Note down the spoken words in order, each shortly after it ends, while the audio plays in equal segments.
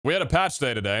We had a patch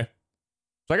day today.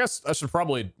 So I guess I should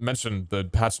probably mention the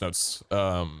patch notes.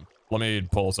 Let me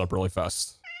pull this up really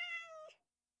fast.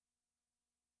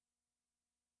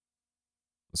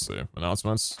 Let's see.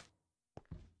 Announcements.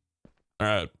 All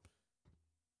right.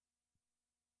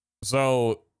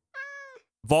 So,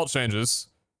 vault changes.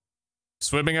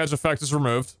 Sweeping edge effect is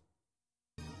removed.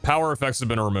 Power effects have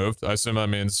been removed. I assume that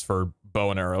means for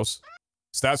bow and arrows.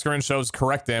 Stat screen shows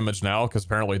correct damage now, because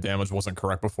apparently damage wasn't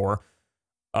correct before.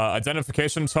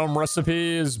 Identification tome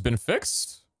recipe has been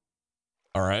fixed.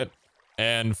 All right.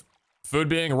 And food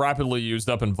being rapidly used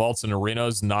up in vaults and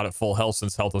arenas, not at full health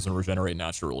since health doesn't regenerate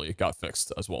naturally, got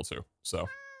fixed as well too. So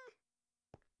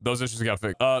those issues got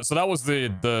fixed. So that was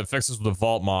the fixes with the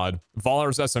vault mod.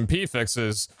 Vaulters SMP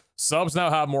fixes. Subs now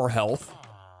have more health.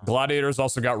 Gladiators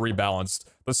also got rebalanced.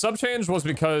 The sub change was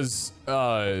because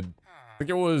I think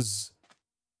it was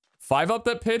 5-Up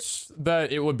that pitched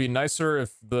that it would be nicer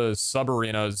if the sub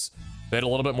arenas they had a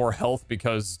little bit more health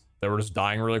because they were just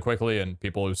dying really quickly, and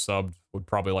people who subbed would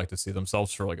probably like to see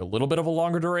themselves for like a little bit of a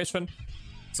longer duration.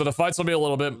 So the fights will be a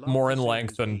little bit more in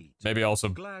length and maybe also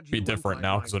be different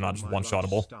now because they're not just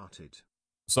one-shottable.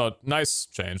 So nice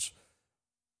change.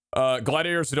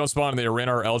 Gladiators who don't spawn in the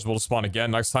arena are eligible to spawn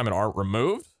again next time and aren't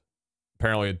removed.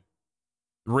 Apparently,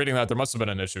 reading that, there must have been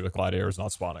an issue with gladiators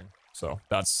not spawning. So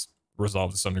that's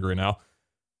resolved to some degree now.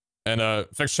 And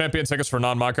fixed champion tickets for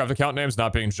non-Minecraft account names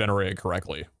not being generated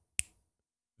correctly.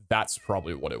 That's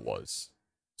probably what it was.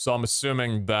 So I'm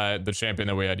assuming that the champion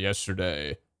that we had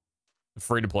yesterday,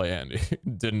 free-to-play Andy,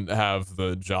 didn't have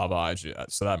the Java IG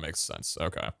yet. So that makes sense.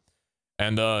 Okay.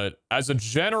 And as a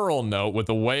general note, with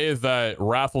the way that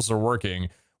raffles are working,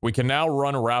 we can now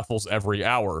run raffles every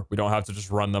hour. We don't have to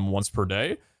just run them once per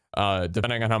day,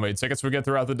 depending on how many tickets we get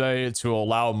throughout the day, to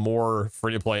allow more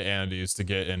free-to-play Andys to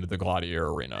get into the Gladiator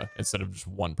Arena instead of just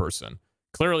one person.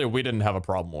 Clearly, we didn't have a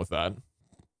problem with that.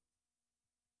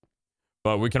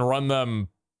 But we can run them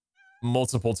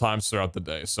multiple times throughout the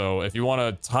day. So if you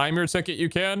want to time your ticket, you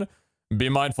can. Be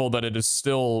mindful that it is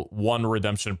still one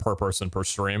redemption per person per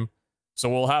stream. So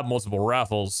we'll have multiple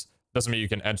raffles. Doesn't mean you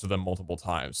can enter them multiple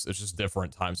times. It's just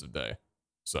different times of day.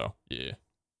 So, yeah.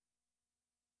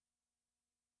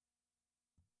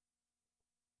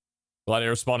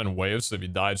 Gladiators spawn in waves, so if you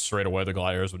died straight away, the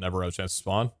gladiators would never have a chance to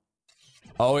spawn.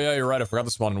 Oh yeah, you're right. I forgot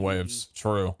to spawn in waves.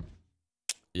 True.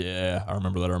 Yeah, I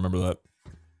remember that.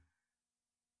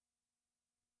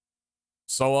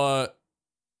 So,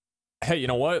 hey, you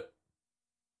know what?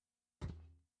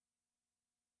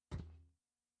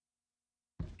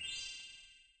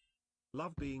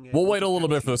 We'll wait a little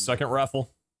bit for the second raffle.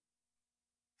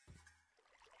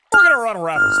 We're gonna run a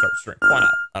raffle to start stream. Why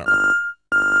not? I don't know.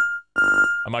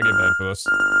 I might get banned for this.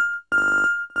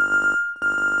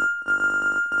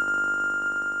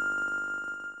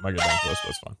 Might get banned for this, but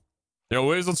it's fine. Yo,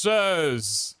 Weasel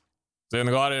Chaz! Stay in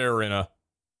the Gladiator Arena.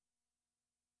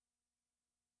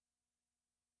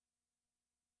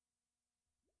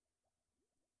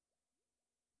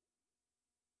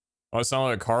 Oh, it sound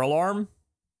like a car alarm?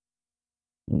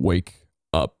 Wake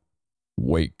up.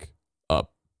 Wake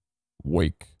up.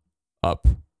 Wake up.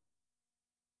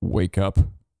 Wake up.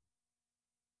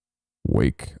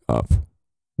 Wake up.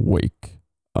 Wake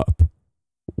up.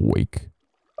 Wake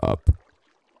up.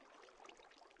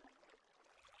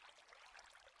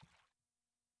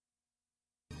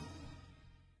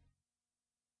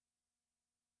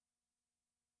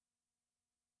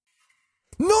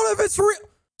 None of it's real.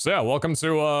 So yeah, welcome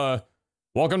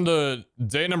to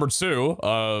day number 2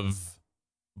 of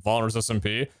Vaulters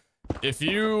SMP. If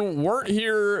you weren't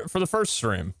here for the first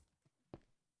stream,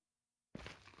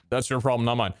 that's your problem,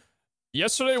 not mine.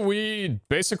 Yesterday, we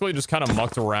basically just kind of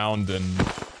mucked around and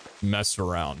messed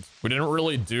around. We didn't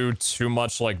really do too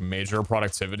much, like, major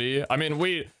productivity. I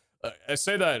mean, I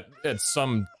say that at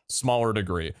some smaller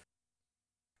degree.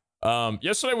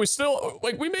 Yesterday, we still,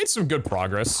 like, we made some good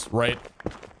progress, right?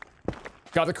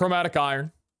 Got the chromatic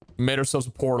iron, made ourselves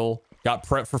a portal, got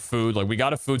prepped for food. Like, we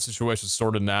got a food situation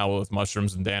sorted now with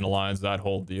mushrooms and dandelions, that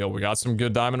whole deal. We got some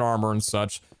good diamond armor and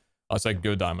such. I'll say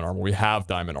good diamond armor. We have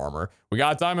diamond armor. We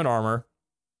got diamond armor.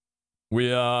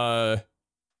 We ran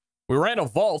a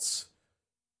vault.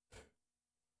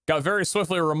 Got very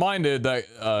swiftly reminded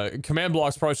that command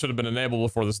blocks probably should have been enabled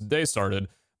before this day started.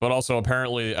 But also,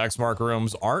 apparently, X-Mark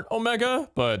rooms aren't Omega,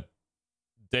 but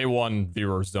day 1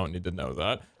 viewers don't need to know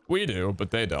that. We do,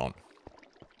 but they don't.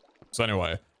 So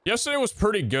anyway, yesterday was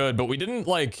pretty good, but we didn't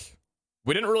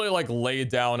really like lay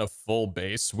down a full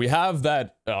base. We have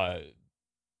that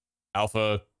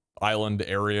Alpha Island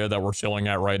area that we're chilling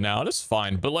at right now. It's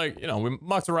fine, but like, you know, we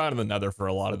mucked around in the nether for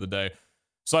a lot of the day.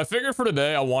 So I figured for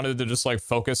today, I wanted to just like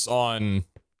focus on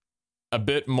a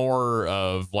bit more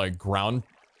of like ground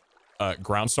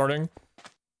starting.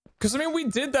 Because, I mean, we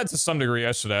did that to some degree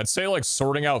yesterday. I'd say, like,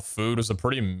 sorting out food is a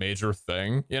pretty major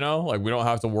thing, you know? Like, we don't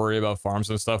have to worry about farms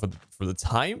and stuff for the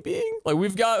time being. Like,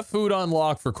 we've got food on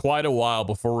lock for quite a while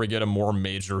before we get a more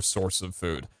major source of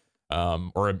food.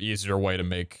 Or an easier way to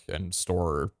make and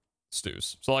store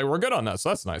stews. So, like, we're good on that, so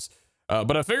that's nice.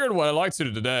 But I figured what I'd like to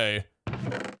do today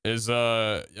is,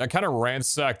 I kind of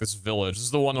ransack this village. This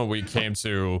is the one that we came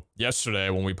to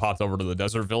yesterday when we popped over to the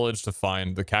desert village to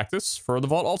find the cactus for the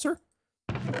vault altar.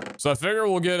 So I figure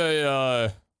we'll get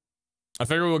a,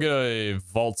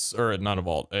 vault, or not a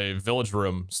vault, a village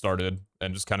room started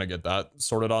and just kind of get that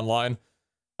sorted online.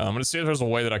 I'm gonna see if there's a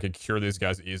way that I could cure these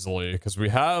guys easily, because we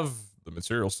have the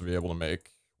materials to be able to make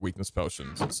weakness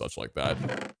potions and such like that.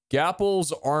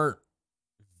 Gapples aren't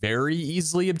very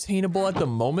easily obtainable at the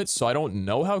moment, so I don't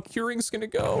know how curing's gonna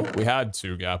go. We had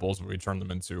 2 gapples, but we turned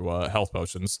them into health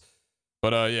potions.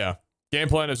 But yeah, game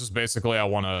plan is just basically I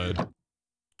want to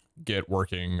get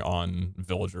working on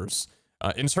villagers.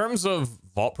 In terms of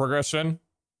vault progression,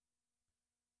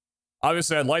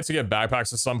 obviously I'd like to get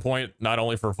backpacks at some point, not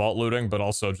only for vault looting, but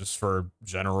also just for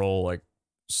general like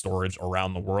storage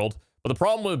around the world. But the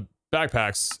problem with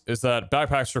backpacks is that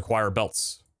backpacks require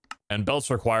belts, and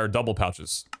belts require double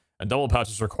pouches, and double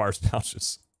pouches requires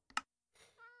pouches.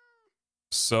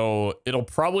 So it'll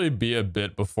probably be a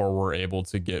bit before we're able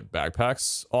to get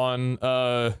backpacks on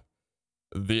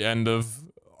the end of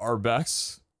our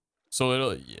backs. So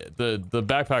it'll, yeah, the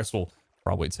backpacks will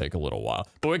probably take a little while,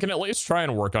 but we can at least try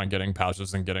and work on getting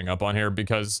pouches and getting up on here,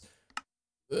 because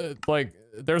like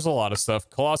there's a lot of stuff.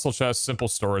 Colossal chests, simple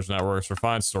storage networks,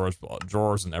 refined storage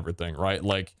drawers and everything, right?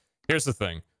 Like, here's the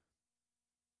thing.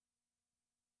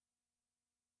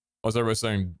 What's everybody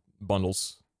saying?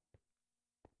 Bundles.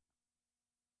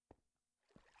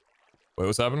 Wait,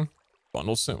 what's happening?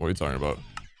 Bundles? What are you talking about?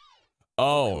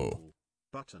 Oh.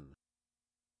 Button.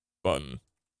 Oh,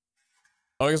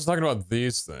 I guess I'm talking about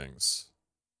these things.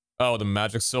 Oh, the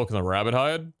magic silk and the rabbit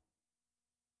hide?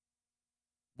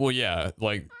 Well, yeah,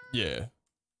 like, yeah.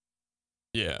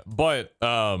 Yeah, but,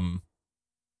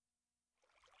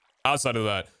 outside of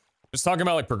that, just talking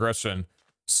about, like, progression.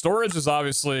 Storage is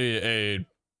obviously a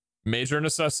major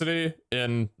necessity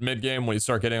in mid-game when you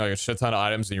start getting, like, a shit ton of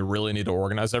items and you really need to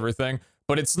organize everything.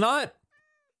 But it's not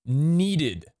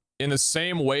needed in the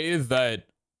same way that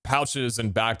pouches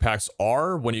and backpacks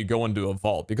are when you go into a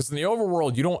vault, because in the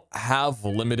overworld you don't have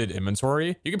limited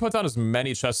inventory. You can put down as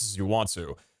many chests as you want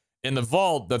to. In the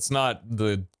vault, that's not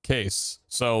the case.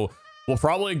 So we'll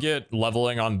probably get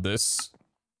leveling on this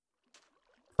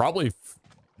probably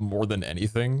more than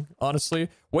anything, honestly.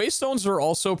 Waystones are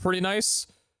also pretty nice.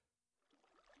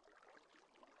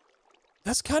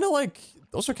 That's kind of like,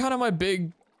 those are kind of my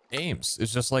big aims.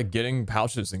 It's just like getting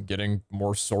pouches and getting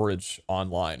more storage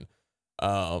online.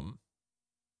 But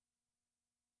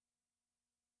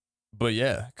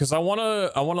yeah, because I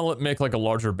wanna make like a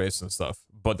larger base and stuff.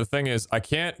 But the thing is, I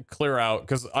can't clear out,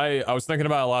 because I was thinking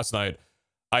about it last night.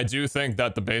 I do think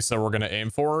that the base that we're gonna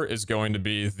aim for is going to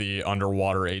be the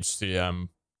underwater HTM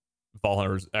Vault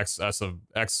Hunters X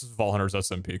Vault Hunters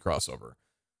SMP crossover.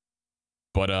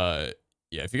 But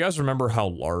yeah, if you guys remember how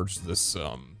large this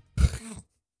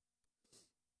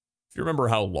if you remember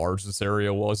how large this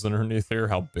area was underneath here,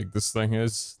 how big this thing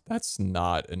is, that's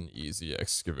not an easy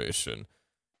excavation.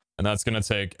 And that's going to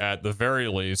take, at the very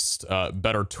least,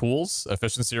 better tools,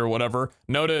 efficiency or whatever.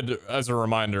 Noted as a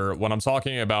reminder, when I'm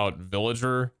talking about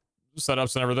villager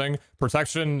setups and everything,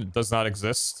 protection does not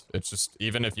exist. It's just,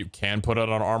 even if you can put it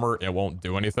on armor, it won't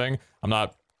do anything. I'm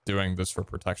not doing this for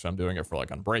protection. I'm doing it for like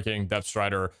unbreaking, depth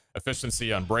strider,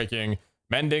 efficiency, unbreaking,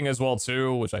 mending as well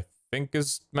too, which I think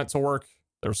is meant to work.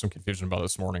 There was some confusion about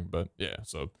this morning, but yeah,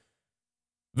 so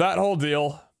that whole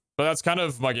deal. But that's kind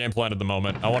of my game plan at the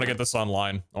moment. I want to get this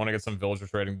online. I want to get some villager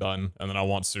trading done, and then I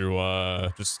want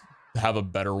to just have a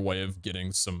better way of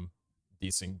getting some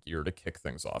decent gear to kick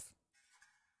things off.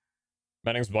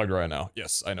 Mending's bugged right now.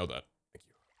 Yes, I know that. Thank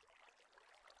you.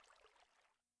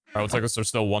 All right, looks like this are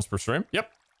still once per stream.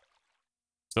 Yep.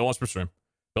 Still once per stream.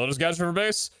 Builder's gadget for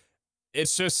base.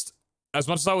 It's just, as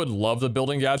much as I would love the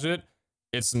building gadget,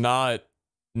 it's not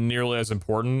nearly as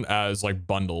important as like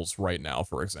bundles right now,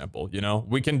 for example. You know,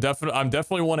 we can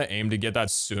definitely want to aim to get that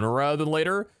sooner rather than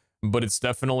later, but it's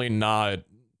definitely not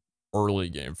early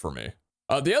game for me.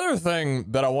 The other thing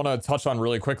that I want to touch on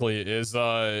really quickly is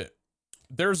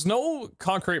there's no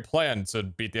concrete plan to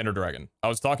beat the Ender Dragon. I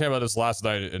was talking about this last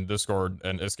night in Discord,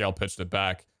 and Iskale pitched it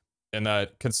back, in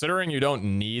that considering you don't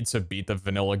need to beat the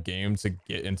vanilla game to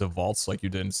get into vaults like you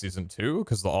did in season 2,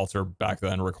 because the altar back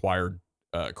then required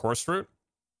course fruit.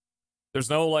 There's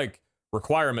no like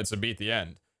requirement to beat the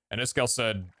end. And Iskell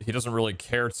said he doesn't really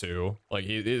care to. Like,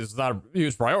 it's not a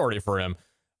huge priority for him.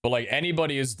 But, like,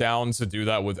 anybody is down to do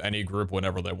that with any group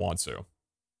whenever they want to.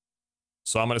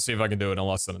 So I'm going to see if I can do it in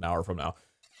less than an hour from now.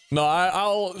 No,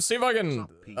 I'll see if I can,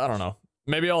 I don't know.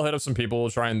 Maybe I'll hit up some people,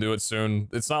 try and do it soon.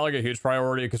 It's not like a huge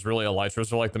priority because really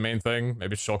elytras are like the main thing.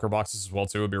 Maybe shulker boxes as well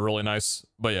too would be really nice.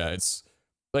 But yeah, it's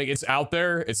like, it's out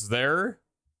there, it's there.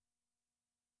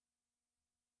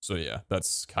 So yeah,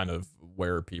 that's kind of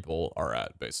where people are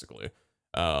at basically.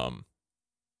 Harry,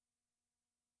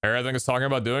 I think is talking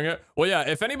about doing it. Well, yeah,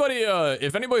 if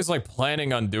anybody's like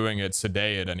planning on doing it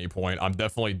today at any point, I'm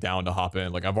definitely down to hop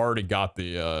in. Like I've already got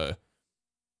the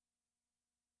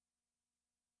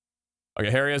okay,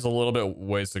 Harry has a little bit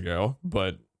ways to go,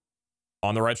 but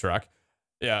on the right track.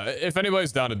 Yeah, if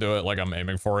anybody's down to do it, like I'm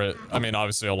aiming for it. I mean,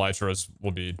 obviously elytras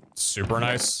will be super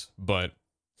nice, but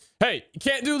hey, you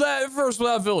can't do that at first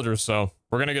without villagers, so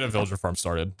we're gonna get a villager farm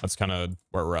started. That's kind of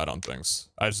where we're at on things.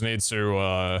 I just need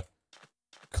to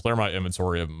clear my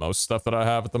inventory of most stuff that I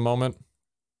have at the moment.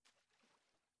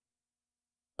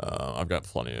 I've got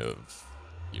plenty of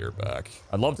gear back.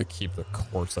 I'd love to keep the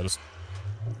quartz. I just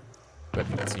got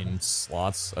 18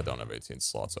 slots. I don't have 18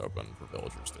 slots open for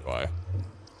villagers, do I?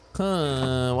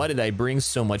 Huh, why did I bring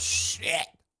so much shit?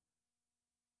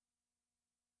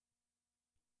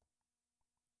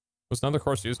 Was another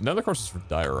course used? Another course is for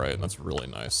diorite, and that's really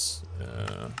nice.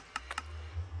 Yeah.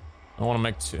 I want to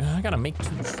make two. I gotta make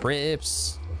 2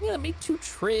 trips. I gotta make 2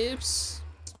 trips.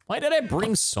 Why did I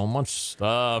bring so much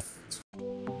stuff?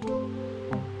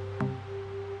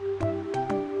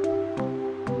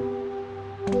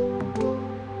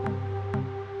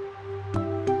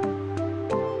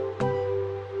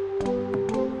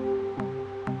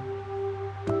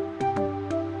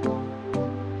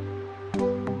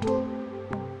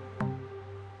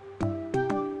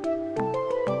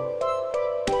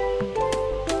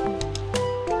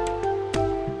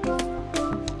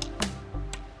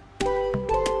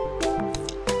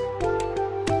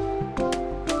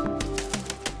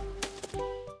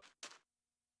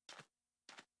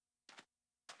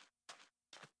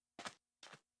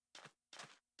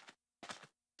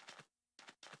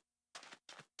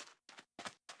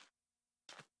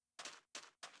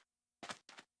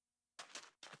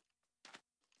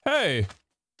 Hey,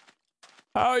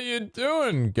 how you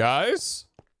doing, guys?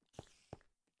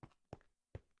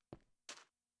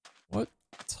 What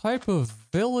type of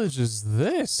village is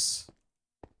this?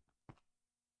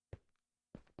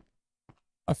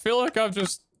 I feel like I've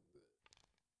just...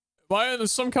 Am I in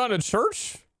some kind of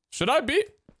church? Should I be?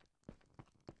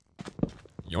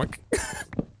 Yoink.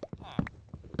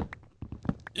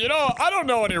 You know, I don't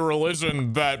know any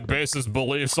religion that bases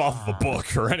beliefs off of a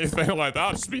book or anything like that.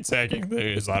 I'll just be taking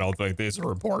these. I don't think these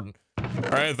are important.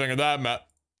 Or anything of that map.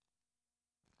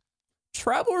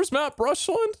 Traveler's map,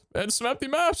 Brushland, and some empty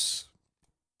maps.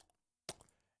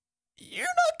 You're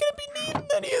not gonna be needing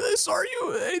any of this, are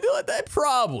you? Anything like that?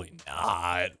 Probably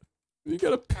not. You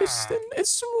got a piston and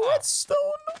some redstone?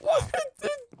 What's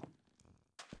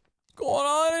going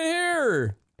on in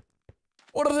here?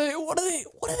 What are they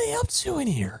up to in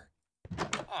here? What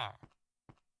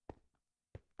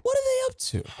are they up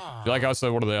to? Like I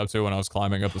said, what are they up to when I was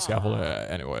climbing up the scaffold?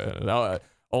 Anyway,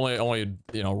 only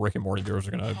you know, Rick and Morty viewers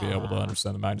are gonna be able to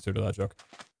understand the magnitude of that joke.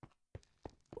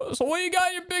 So what you got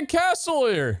in your big castle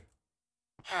here?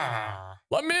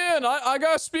 Let me in. I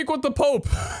gotta speak with the Pope.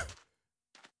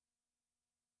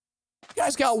 You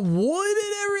guys got wood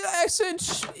in every accent.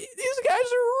 These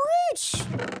guys are rich.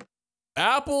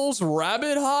 Apples,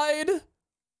 rabbit hide.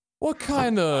 What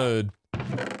kind of...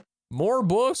 More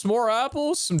books, more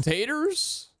apples, some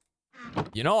taters?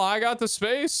 You know, I got the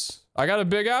space. I got a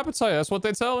big appetite. That's what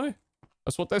they tell me.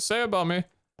 That's what they say about me.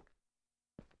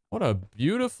 What a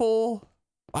beautiful...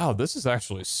 Wow, this is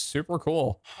actually super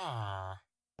cool.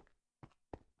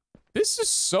 This is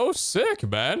so sick,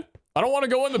 man. I don't want to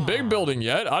go in the big building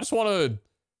yet. I just want to...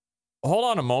 Hold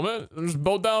on a moment. Just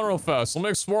boat down real fast. Let me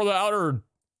explore the outer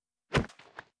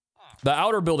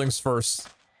buildings first.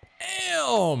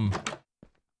 Damn!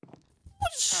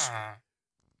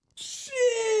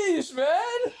 Jeez,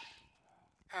 man!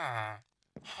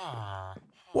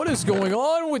 What is going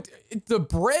on with the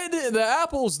bread, the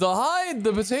apples, the hide,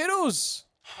 the potatoes?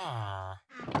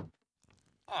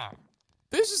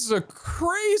 This is a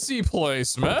crazy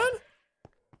place, man.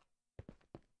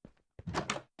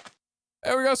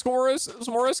 Hey, we got some more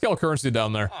Iskell currency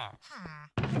down there.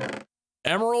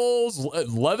 Emeralds,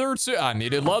 leather too. I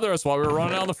needed leather. That's why we were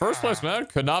running out in the first place, man.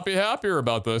 Could not be happier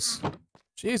about this.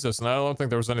 Jesus, and I don't think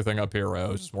there was anything up here, right?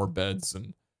 It was just more beds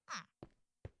and...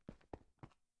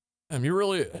 Damn, you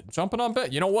really jumping on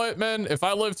bed? You know what, man? If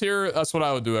I lived here, that's what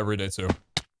I would do every day too.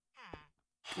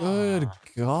 Good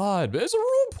God. There's a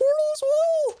ruined portal as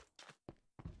well.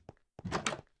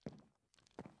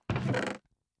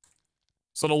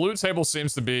 So the loot table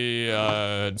seems to be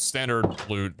standard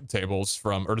loot tables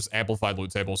from, or just amplified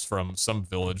loot tables from some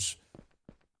village.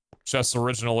 Chests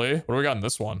originally. What do we got in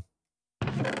this one?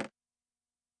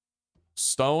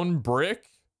 Stone brick.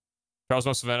 Charles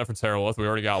Most Savannah for Terralith. We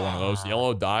already got one of those.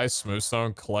 Yellow dye, smooth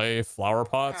stone, clay, flower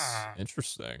pots.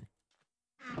 Interesting.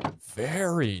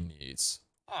 Very neat.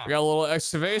 We got a little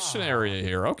excavation area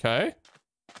here. Okay.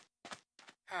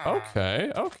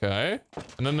 Okay, okay.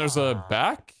 And then there's a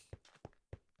back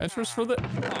entrance for the...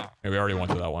 Okay, we already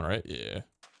went to that one, right? Yeah.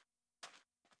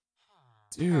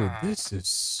 Dude, this is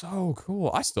so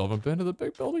cool. I still haven't been to the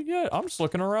big building yet. I'm just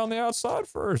looking around the outside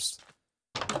first.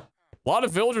 A lot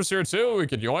of villagers here too. We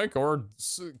could yoink or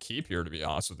keep here, to be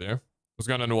honest with you. Let's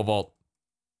go into a vault.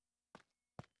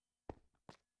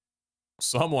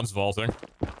 Someone's vaulting.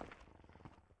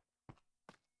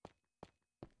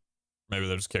 Maybe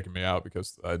they're just kicking me out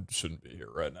because I shouldn't be here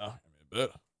right now. Give me a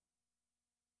bit.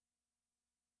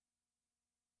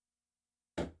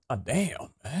 Oh, damn,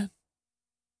 man.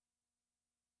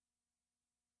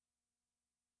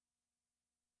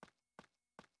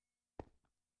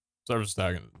 Server's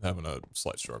having a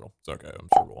slight struggle. It's okay, I'm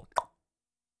sure we'll...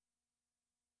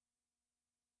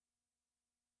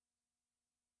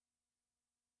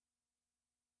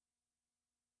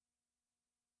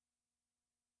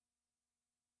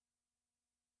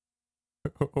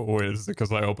 Wait, is it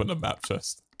because I opened a map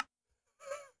chest?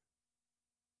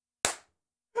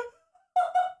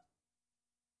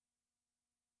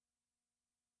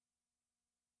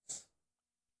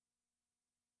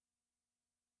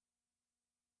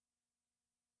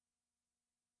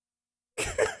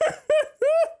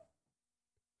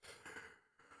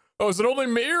 Oh, is it only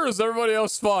me or is everybody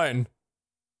else fine?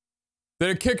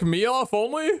 Did it kick me off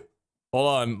only? Hold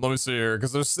on, let me see here,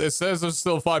 because it says there's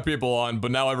still 5 people on, but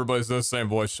now everybody's in the same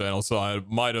voice channel, so I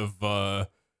might have,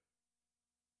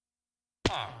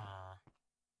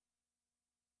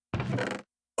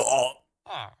 Oh,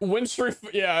 Winstreet,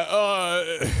 yeah,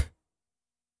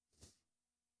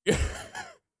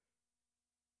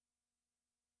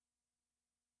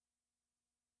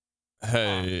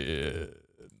 Hey,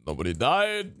 nobody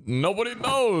died, nobody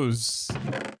knows.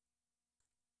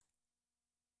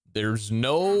 There's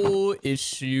no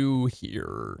issue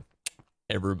here.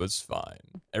 Everybody's fine.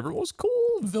 Everyone's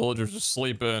cool. Villagers are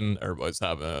sleeping. Everybody's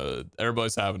having a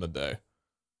day.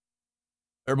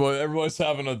 Everybody's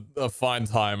having a fine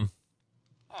time.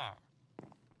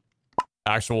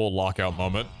 Actual lockout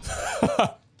moment.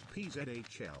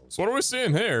 PeteZahHutt's. So what are we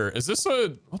seeing here? Is this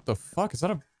a... What the fuck? Is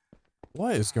that a...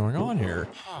 What is going on here?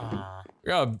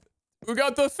 We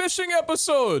got the fishing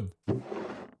episode!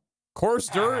 Coarse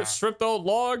dirt, stripped out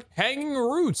log, hanging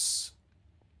roots.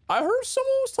 I heard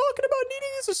someone was talking about needing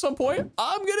these at some point.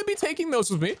 I'm gonna be taking those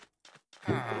with me.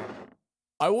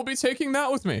 I will be taking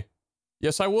that with me.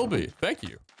 Yes, I will be. Thank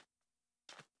you.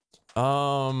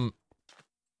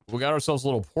 We got ourselves a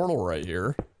little portal right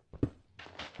here.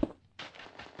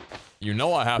 You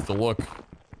know I have to look.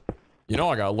 You know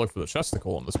I gotta look for the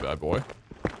chesticle in this bad boy.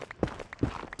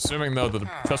 Assuming though that the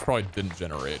chest probably didn't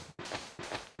generate.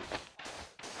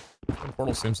 The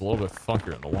portal seems a little bit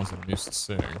funkier than the ones that I'm used to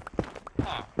seeing.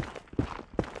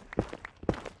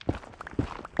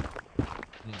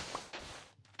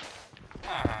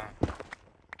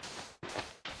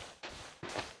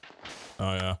 Oh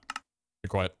yeah. Be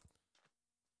quiet.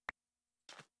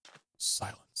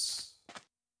 Silence.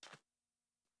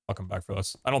 I'll come back for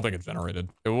this. I don't think it generated.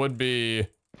 It would be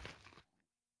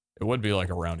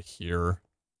like around here.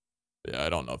 Yeah, I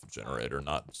don't know if it generated or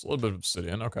not. It's a little bit of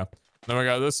obsidian. Okay. Then we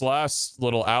got this last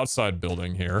little outside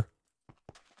building here.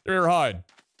 Here, hide.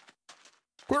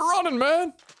 Quit running,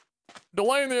 man.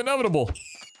 Delaying the inevitable.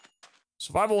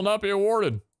 Survival will not be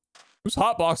awarded. Who's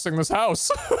hotboxing this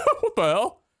house? What the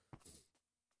hell?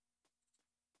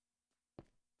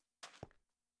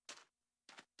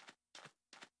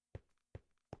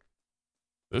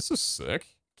 This is sick.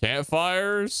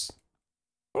 Campfires.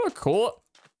 What a cool...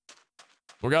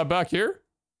 We got back here?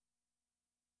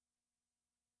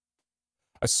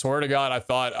 I swear to God, I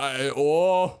thought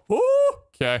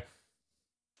okay.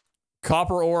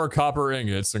 Copper ore, copper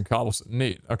ingots, and cobblestone.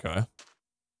 Neat. Okay.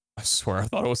 I swear I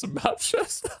thought it was a map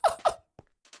chest.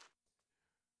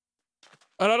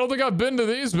 And I don't think I've been to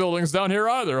these buildings down here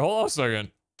either. Hold on a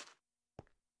second.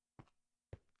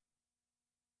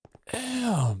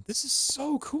 Damn, this is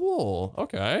so cool.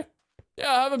 Okay.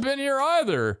 Yeah, I haven't been here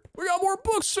either. We got more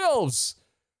bookshelves.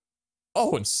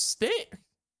 Oh, and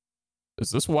Is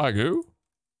this Wagyu?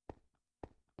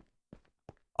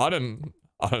 I didn't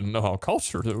know how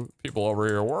cultured the people over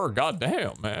here were. God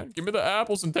damn, man. Give me the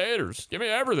apples and taters. Give me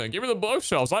everything. Give me the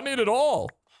bookshelves. I need it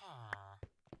all.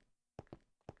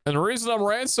 And the reason I'm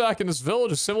ransacking this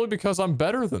village is simply because I'm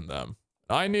better than them.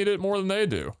 I need it more than they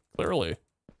do, clearly.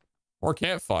 More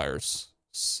campfires.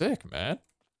 Sick, man.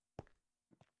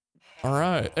 All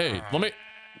right. Hey, let me...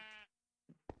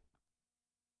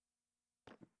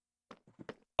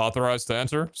 Authorized to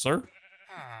enter, sir?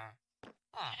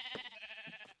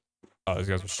 Oh, these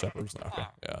guys are shepherds now. Okay.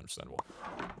 Yeah, understandable.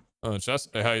 Chest?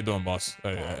 Hey, how you doing, boss?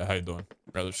 Hey, how you doing?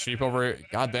 Got the sheep over here?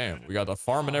 God damn, we got the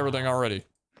farm and everything already.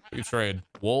 What do you trade?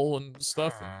 Wool and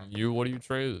stuff? And you, what do you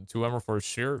trade? 2 emerald for a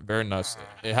shear? Very nice.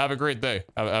 Hey, have a great day.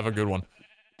 Have a good one.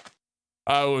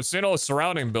 We've seen all the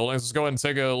surrounding buildings. Let's go ahead and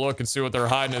take a look and see what they're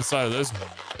hiding inside of this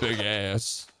big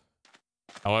ass.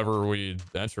 However we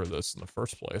enter this in the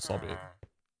first place, I'll be...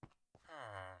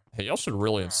 Hey, y'all should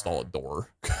really install a door.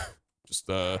 Just,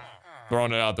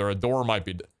 throwing it out there. A door might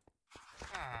be...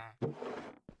 You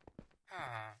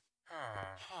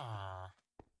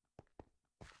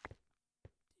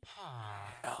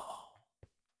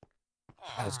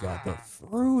guys got the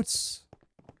fruits.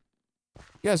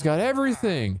 You guys got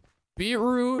everything.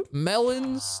 Beetroot,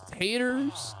 melons,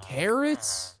 taters,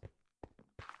 carrots,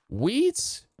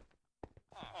 wheat.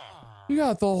 You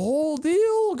got the whole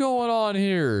deal going on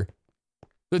here.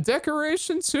 The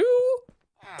decoration too?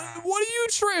 What do you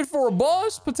trade for,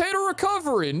 boss? Potato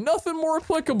recovery. Nothing more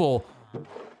applicable.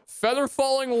 Feather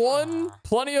falling 1.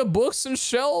 Plenty of books and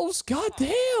shelves. God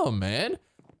damn, man.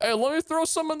 Hey, let me throw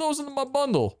some of those into my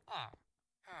bundle.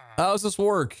 How does this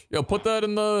work? Yo, put that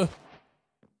in the...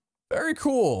 Very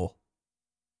cool.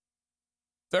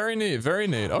 Very neat, very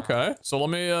neat. Okay, so let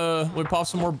me pop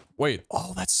some more... Wait,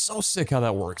 oh, that's so sick how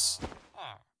that works.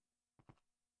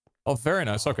 Oh, very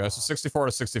nice. Okay, so 64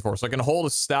 to 64. So I can hold a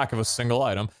stack of a single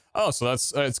item. Oh, so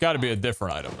that's... it's got to be a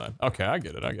different item then. Okay, I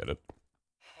get it, I get it.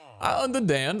 I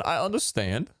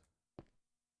understand.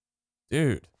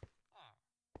 Dude.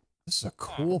 This is a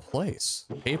cool place.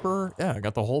 Paper? Yeah, I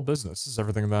got the whole business. This is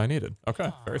everything that I needed.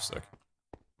 Okay, very sick.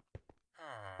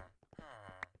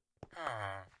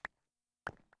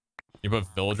 You put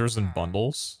villagers in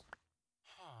bundles?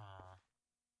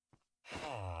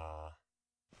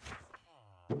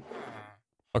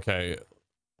 Okay,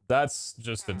 that's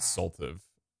just insultive.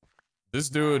 This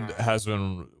dude has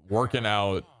been working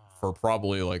out for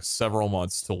probably like several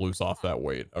months to lose off that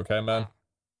weight. Okay, man?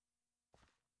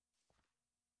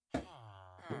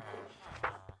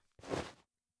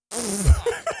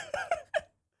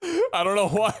 I don't know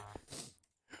why.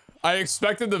 I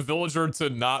expected the villager to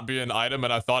not be an item,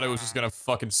 and I thought it was just gonna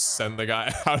fucking send the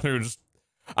guy out there. Just,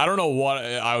 I don't know what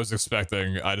I was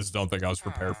expecting. I just don't think I was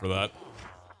prepared for that.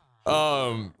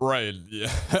 Right,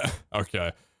 yeah.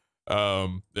 Okay. Yeah,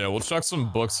 we'll chuck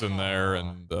some books in there,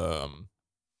 and oh,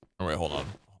 wait, hold on.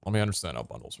 Let me understand how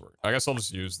bundles work. I guess I'll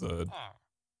just use the...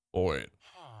 Oh, wait.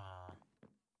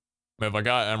 If I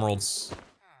got emeralds,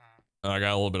 and I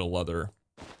got a little bit of leather,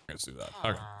 let's do that.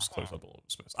 Okay, just clears up a little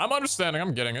space. I'm understanding.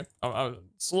 I'm getting it.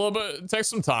 It's a little bit. It takes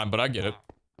some time, but I get it.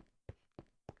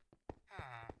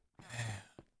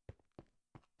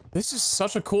 This is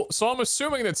such a cool. So I'm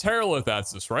assuming that Terralith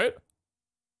adds this, right?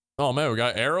 Oh man, we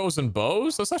got arrows and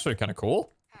bows. That's actually kind of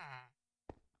cool.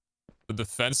 The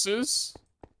defenses.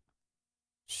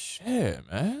 Shit,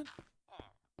 man.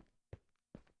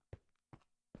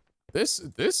 This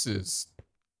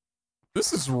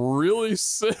is really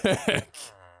sick.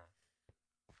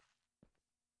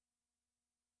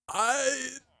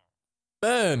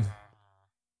 Man.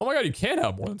 Oh my god, you can't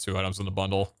have more than 2 items in the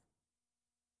bundle.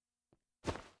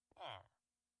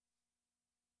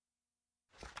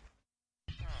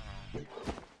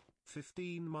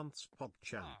 $15 months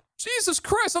PogChamp. Jesus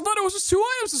Christ, I thought it was just 2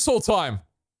 items this whole time.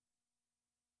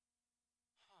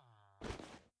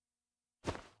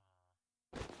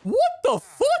 What the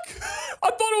fuck? I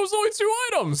thought it was only 2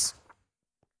 items.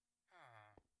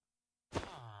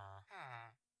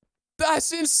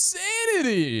 That's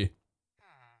insanity.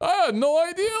 I had no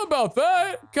idea about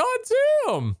that. God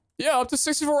damn. Yeah, up to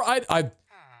 64.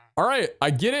 All right, I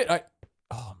get it.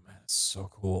 Oh man, it's so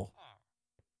cool.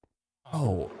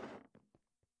 Oh.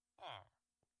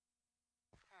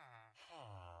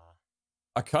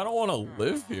 I kind of want to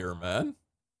live here, man.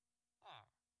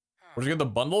 Where'd you get the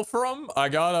bundle from? I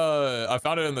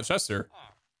found it in the chest here.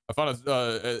 I found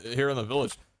it here in the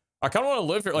village. I kind of want to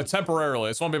live here, like,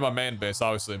 temporarily. This won't be my main base,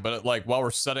 obviously, but, like, while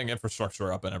we're setting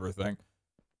infrastructure up and everything.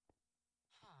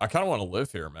 I kind of want to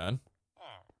live here, man.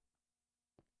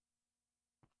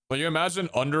 But you imagine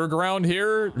underground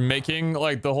here making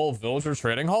like the whole villager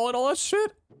trading hall and all that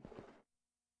shit?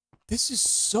 This is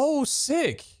so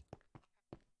sick.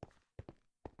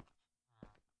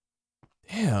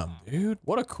 Damn, dude.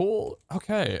 What a cool...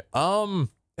 Okay. Yeah,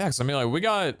 because I mean, like, we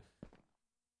got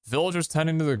villagers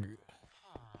tending to the... Man,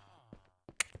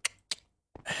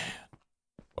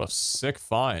 what a sick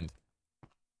find.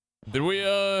 Did we,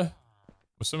 I'm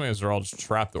assuming these are all just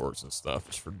trapdoors and stuff,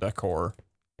 just for decor.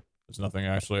 There's nothing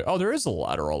actually... Oh, there is a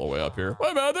ladder all the way up here.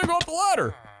 Wait a minute, I didn't go up the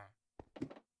ladder!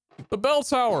 The bell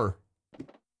tower!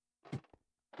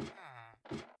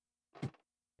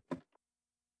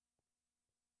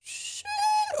 Shit!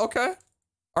 Okay.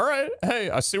 Alright, hey,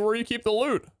 I see where you keep the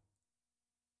loot.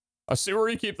 I see where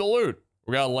you keep the loot.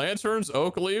 We got lanterns,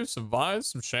 oak leaves, some vines,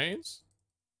 some chains.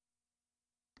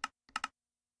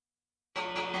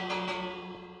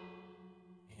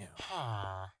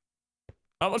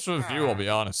 Not much of a view, I'll be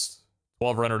honest.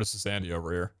 12 render to Sandy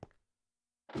over here.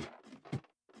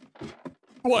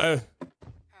 What?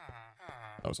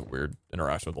 That was a weird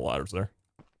interaction with the ladders there.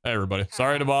 Hey, everybody.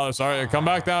 Sorry to bother. Sorry. Come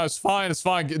back down. It's fine. It's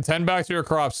fine. Tend back to your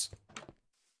crops.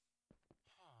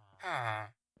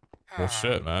 Well,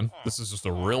 shit, man. This is just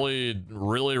a really,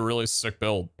 really, really sick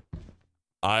build.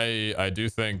 I do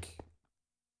kind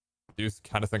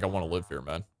of think I want to live here,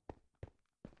 man.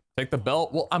 Take the bell?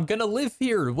 Well, I'm gonna live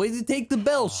here. Why did you take the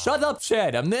bell? Shut up,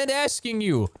 Chad. I'm not asking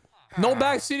you. No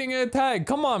backseating in a tag.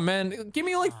 Come on, man. Give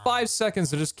me like 5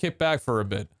 seconds to just kick back for a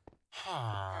bit.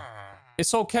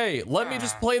 It's okay. Let me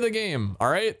just play the game.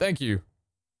 All right? Thank you.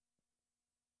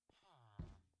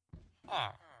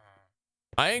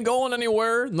 I ain't going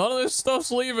anywhere. None of this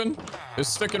stuff's leaving. It's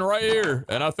sticking right here.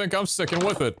 And I think I'm sticking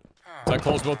with it. Does that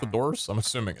close both the doors? I'm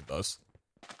assuming it does.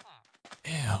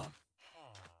 Damn.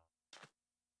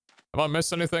 Have I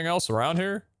missed anything else around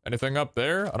here? Anything up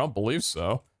there? I don't believe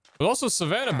so. There's also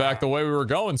Savannah back the way we were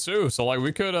going too. So like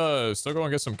we could still go and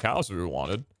get some cows if we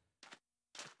wanted.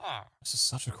 This is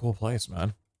such a cool place,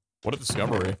 man. What a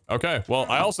discovery. Okay, well,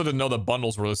 I also didn't know that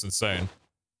bundles were this insane.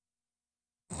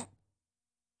 I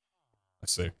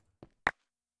see.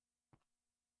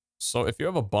 So if you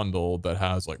have a bundle that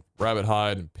has like rabbit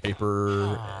hide and paper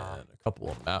and a couple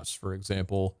of maps, for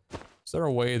example, is there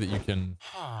a way that you can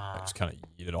just kind of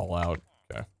eat it all out?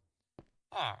 Okay.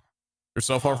 You're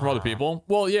so far from other people?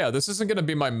 Well, yeah, this isn't going to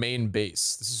be my main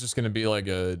base. This is just going to be like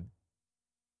a...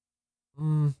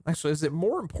 actually, is it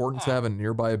more important to have a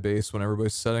nearby base when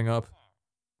everybody's setting up?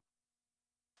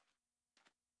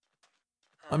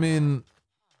 I mean...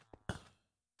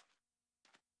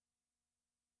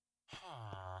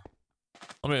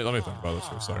 Let me think about this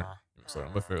for a second.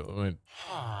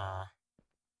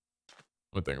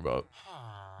 Let me think about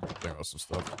some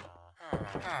stuff.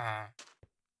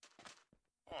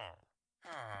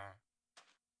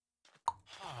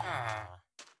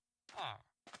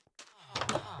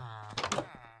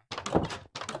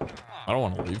 I don't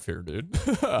want to leave here, dude.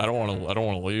 I don't want to leave.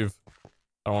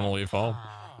 I don't want to leave home.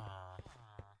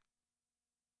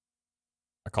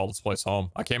 I called this place home.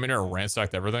 I came in here and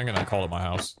ransacked everything and I called it my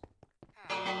house.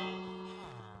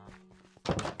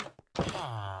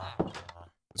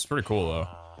 It's pretty cool though.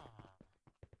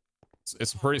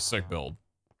 It's a pretty sick build.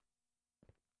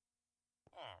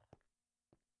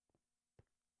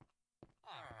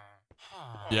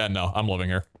 Yeah, no, I'm living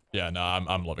here. Yeah, no,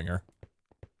 I'm living here.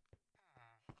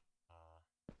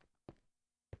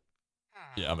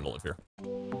 Yeah, I'm gonna live here.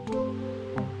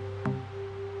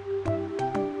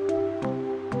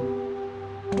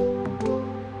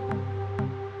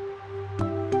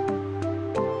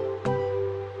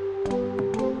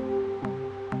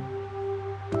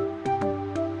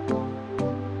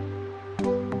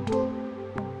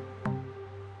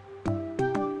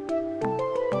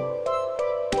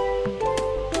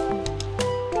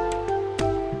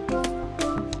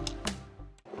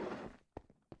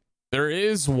 There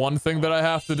is one thing that I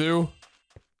have to do.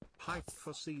 Hype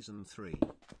for season 3.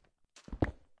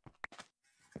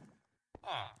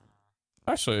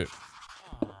 Actually,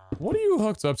 what are you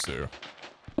hooked up to?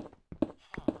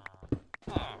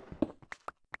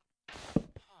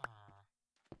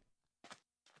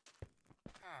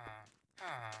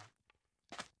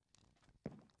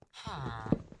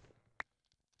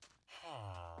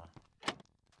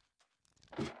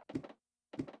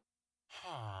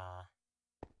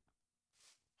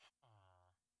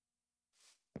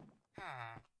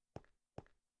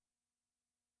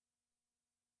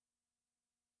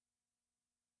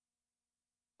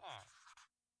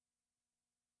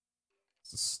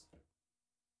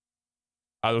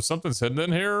 Either something's hidden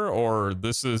in here, or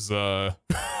this is,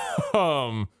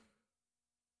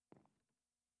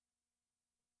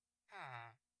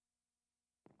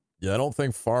 Yeah, I don't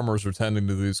think farmers are tending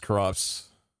to these crops.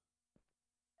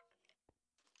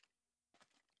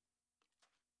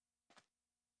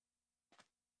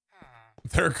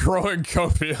 They're growing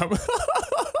copium.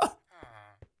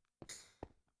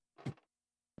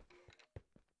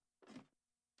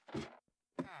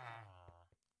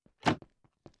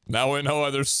 Now we know why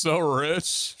they're so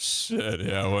rich. Shit,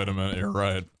 yeah, wait a minute, you're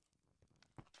right.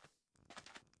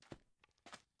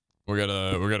 We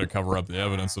gotta cover up the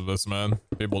evidence of this, man.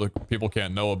 People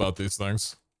can't know about these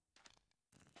things.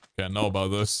 Can't know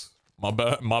about this. My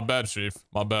bad, Chief.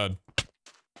 My bad.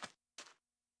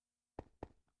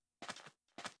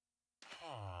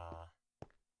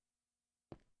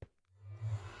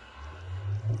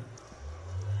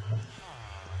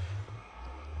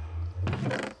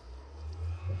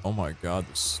 Oh my god,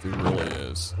 this dude really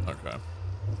is. Okay.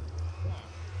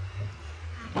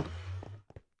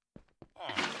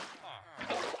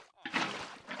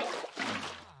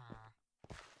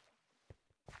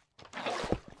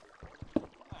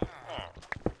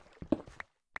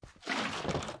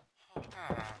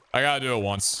 I gotta do it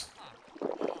once.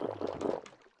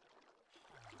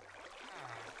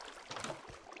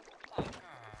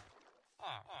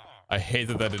 I hate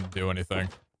that didn't do anything.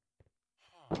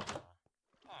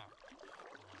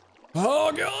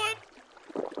 Oh god!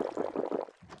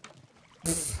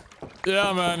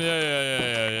 Yeah, man.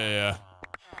 Yeah.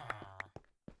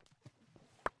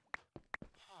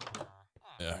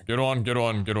 Yeah, good one.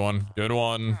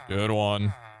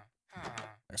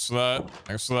 Thanks for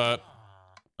that.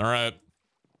 Alright.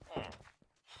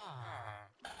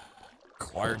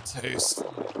 Acquired taste.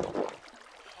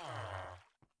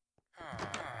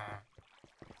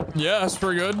 Yeah, that's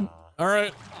pretty good.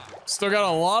 Alright. Still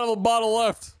got a lot of a bottle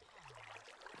left.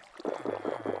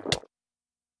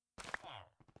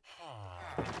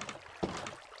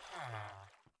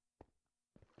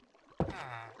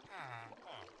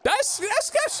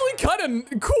 That's actually kind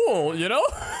of cool, you know?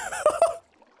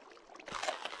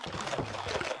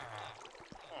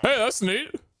 Hey, that's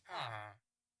neat.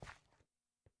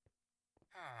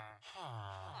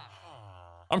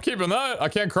 I'm keeping that. I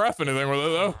can't craft anything with it,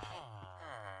 though.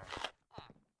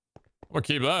 I'm gonna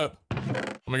keep that.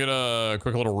 I'm gonna get a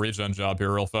quick little regen job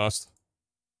here real fast.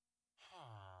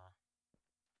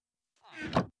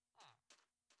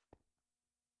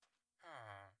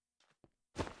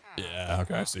 Yeah,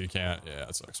 okay, so you can't. Yeah,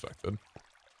 that's unexpected.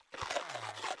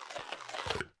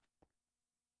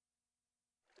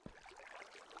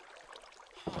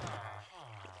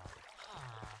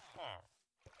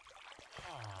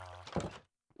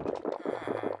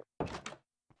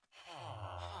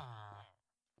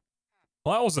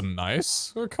 Well, that wasn't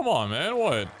nice. Oh, come on, man.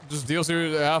 What? Just deals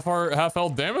you half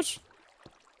health damage?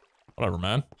 Whatever,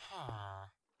 man.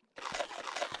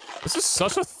 This is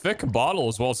such a thick bottle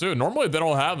as well, too. Normally, they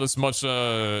don't have this much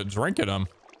drink in them.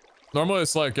 Normally,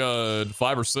 it's like 5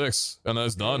 or 6, and then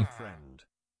it's done. Friend.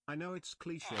 I know it's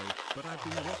cliche, but I've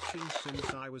been watching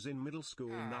since I was in middle school.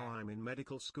 Now I'm in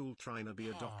medical school trying to be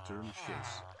a doctor and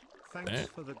shiz. Thanks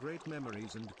for the great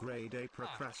memories and grade A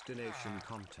procrastination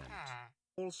content.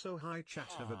 Also, hi chat,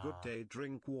 have a good day,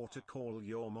 drink water, call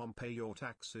your mom, pay your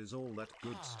taxes, all that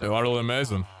good stuff. Hey, utterly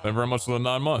amazing. Thank you very much for the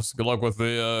 9 months. Good luck with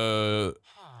the,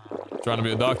 trying to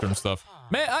be a doctor and stuff.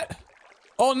 Man,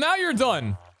 oh, now you're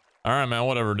done. All right, man,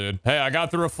 whatever, dude. Hey, I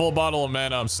got through a full bottle of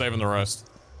mana. I'm saving the rest.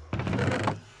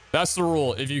 That's the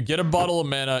rule. If you get a bottle of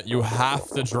mana, you have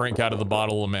to drink out of the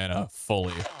bottle of mana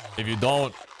fully. If you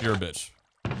don't, you're a bitch.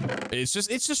 It's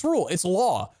just rule. It's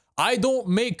law. I don't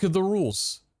make the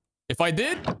rules. If I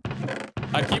did,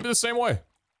 I'd keep it the same way.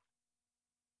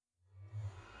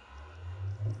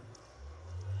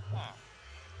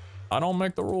 I don't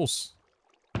make the rules.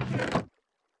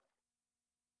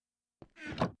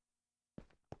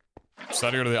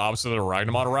 Decided to go to the opposite of the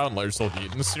Ragnamon route and let yourself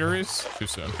eat in the series? Too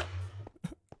soon.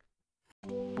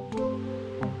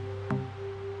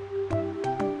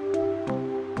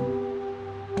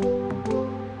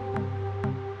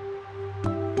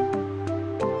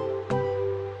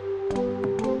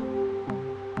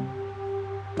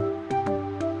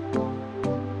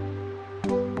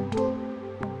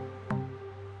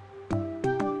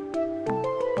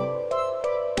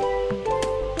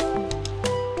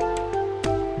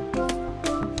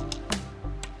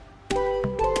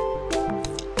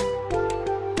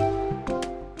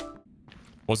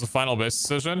 What's the final base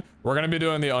decision? We're going to be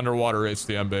doing the underwater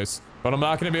HDM base, but I'm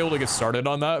not going to be able to get started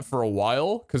on that for a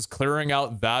while because clearing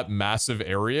out that massive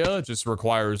area just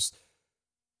requires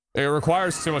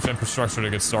too much infrastructure to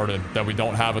get started that we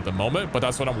don't have at the moment, but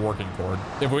that's what I'm working toward.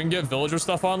 If we can get villager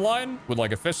stuff online with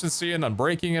like efficiency and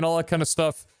unbreaking and all that kind of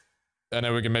stuff, and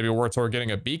then we can maybe work toward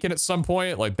getting a beacon at some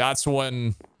point. Like that's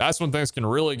when things can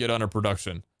really get under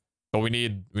production. But we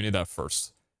need that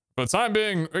first. For the time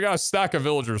being, we got a stack of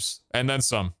villagers and then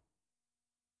some.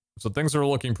 So things are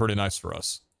looking pretty nice for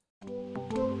us.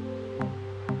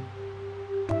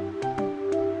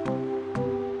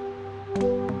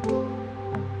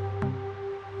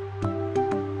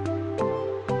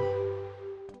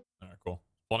 Alright, cool.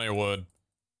 Plenty of wood.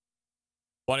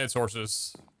 Plenty of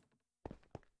torches.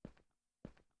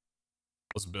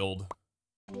 Let's build.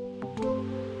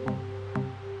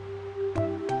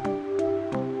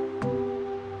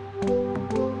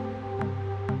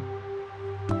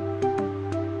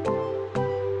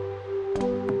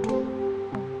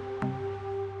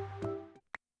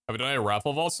 Have we done any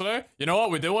raffle vaults today? You know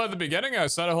what? We did one at the beginning. I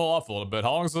set it all off a little bit.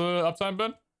 How long's the uptime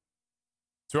been?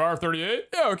 2 hour 38?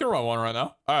 Yeah, we can run one right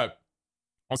now. All right.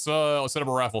 Let's set up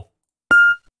a raffle.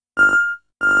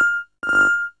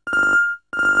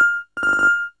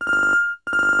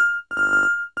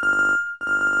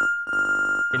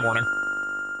 Good morning.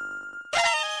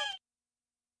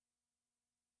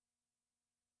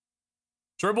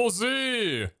 Triple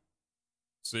Z!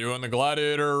 See you in the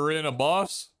Gladiator Arena,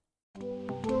 boss.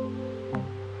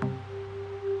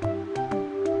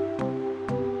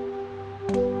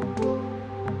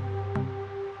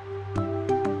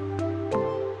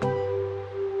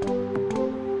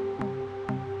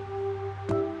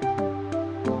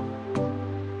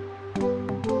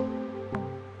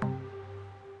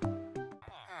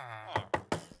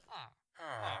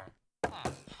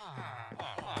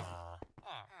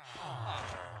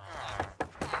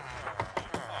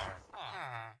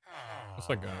 Looks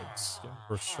like a skin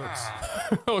for shirts.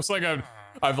 Looks like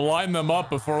I've lined them up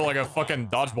before like a fucking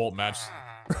dodgeball match.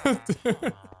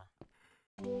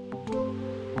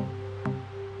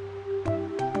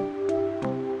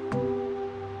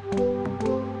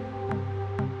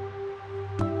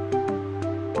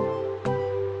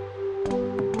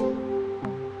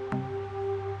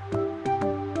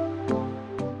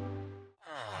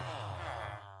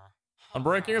 I'm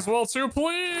breaking as well too,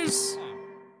 please.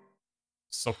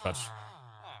 Silk touch.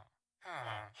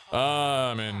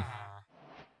 I mean,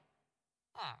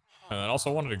 and I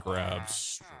also wanted to grab.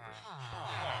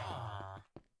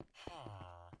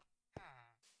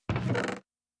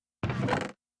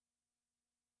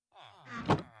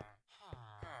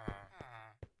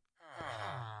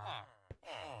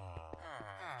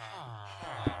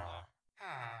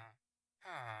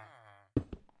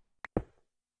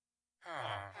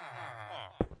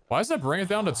 Why does that bring it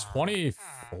down to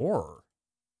 24?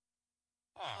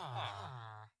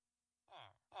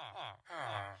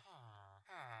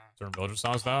 Turn villager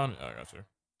sounds down? Yeah, I got you.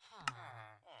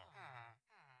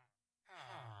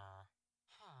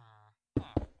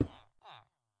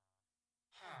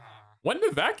 When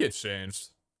did that get changed?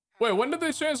 Wait, when did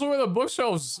they change the way the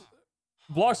bookshelves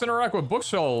blocks interact with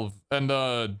bookshelf and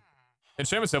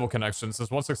enchantment table connections since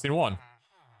 116.1?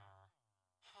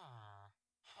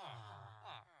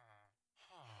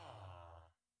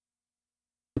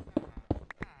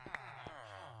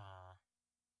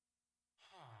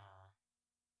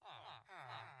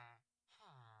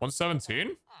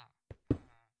 $117?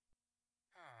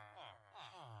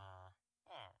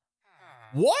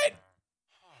 What?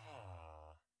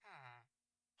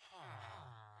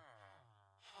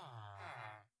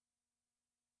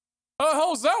 How the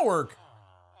hell does that work?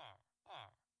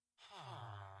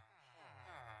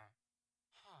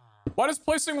 Why does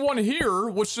placing one here,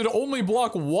 which should only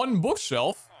block one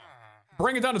bookshelf,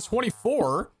 bring it down to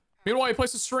 24? Meanwhile, you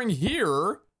place a string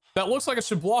here that looks like it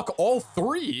should block all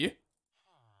three,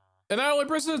 and that only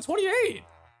brings it to 28.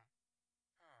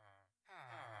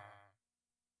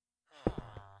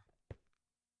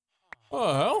 What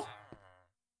the hell?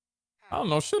 I don't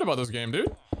know shit about this game,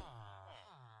 dude.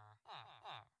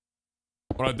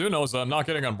 What I do know is that I'm not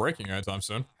getting unbreaking anytime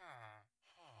soon.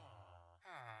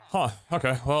 Huh,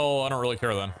 okay, well, I don't really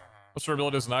care then. What's your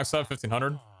ability as an axe at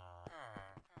 1500?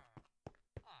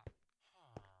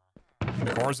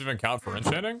 The corners even count for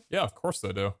enchanting? Yeah, of course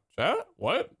they do. Chat?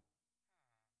 What?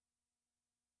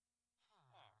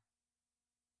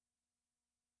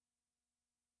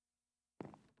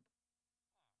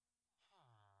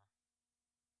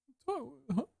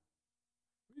 What?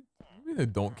 Maybe they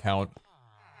don't count.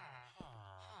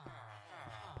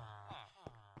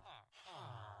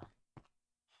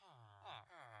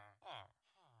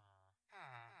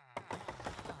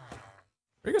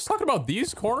 Are you guys talking about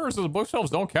these corners of the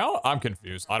bookshelves don't count? I'm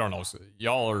confused. I don't know.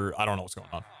 Y'all are... I don't know what's going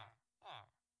on.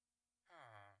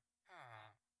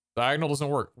 Diagonal doesn't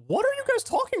work. What are you guys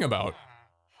talking about?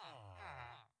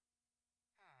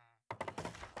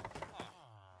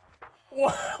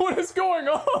 What is going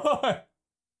on?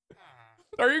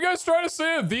 Are you guys trying to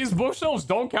say that these bookshelves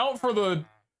don't count for the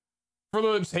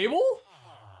table?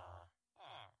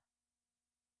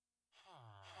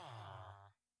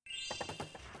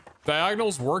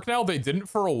 Diagonals work now? They didn't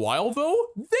for a while though?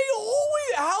 They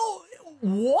always how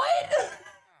what?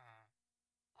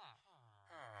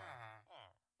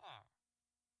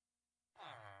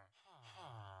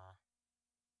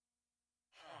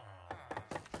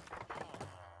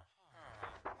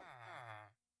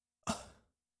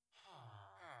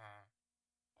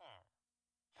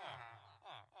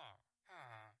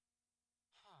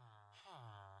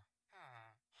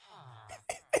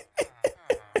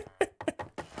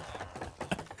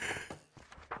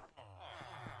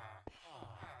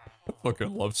 I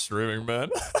fucking love streaming, man.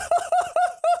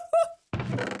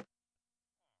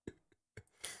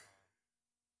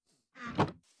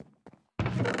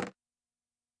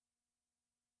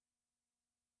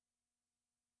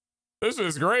 This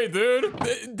is great, dude.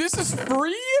 This is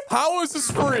free? How is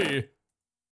this free?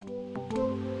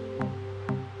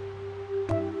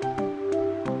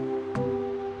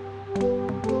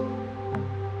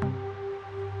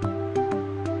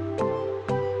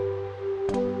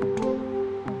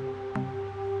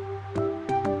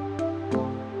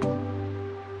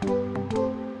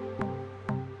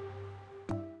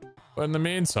 But in the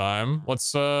meantime,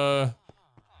 let's do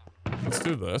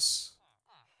this.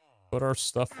 Put our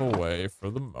stuff away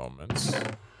for the moment.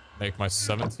 Make my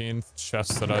 17th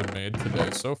chest that I've made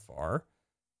today so far.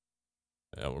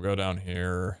 Yeah, we'll go down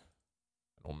here.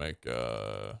 And we'll make,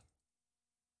 yeah,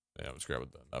 let's grab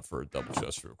enough for a double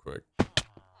chest real quick.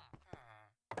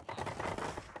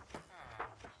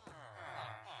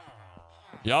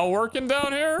 Y'all working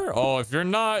down here? Oh, if you're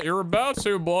not, you're about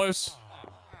to, boys.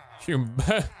 You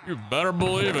better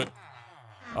believe it.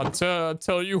 I'll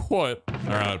tell you what. All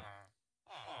right.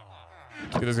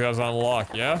 Get these guys on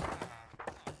lock, yeah?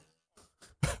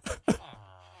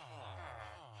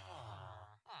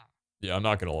 Yeah, I'm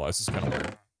not gonna lie, this is kind of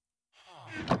weird.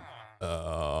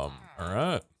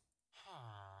 Alright.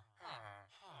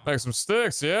 Make some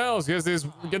sticks, yeah, let's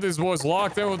get these boys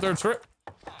locked in with their trick.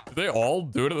 Did they all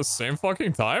do it at the same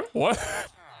fucking time? What?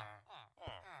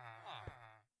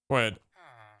 Wait.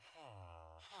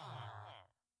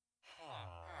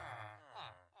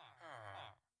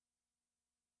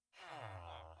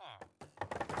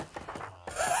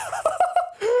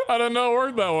 I didn't know it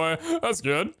worked that way. That's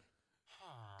good.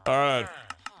 Alright.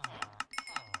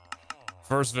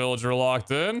 First villager locked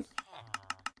in.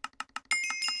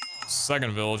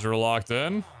 Second villager locked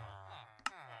in.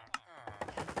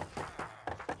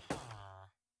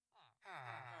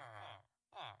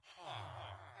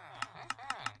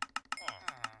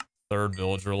 Third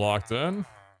villager locked in.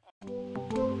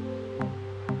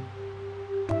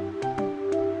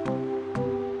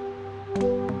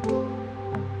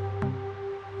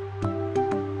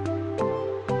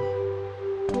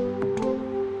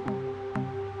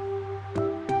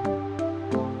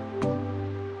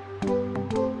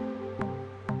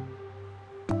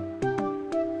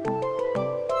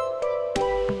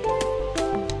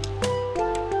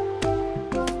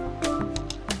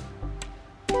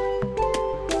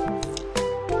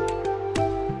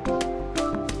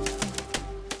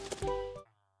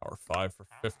 For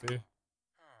 50.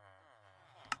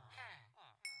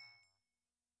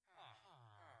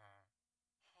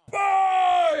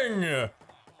 Bang!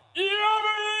 Yummy!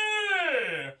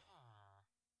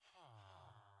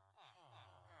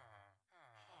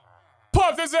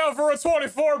 Pop this out for a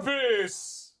 24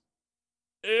 piece!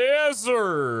 Yes,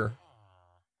 sir!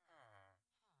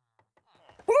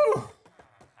 Woo!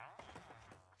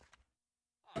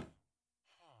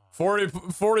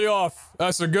 40 off.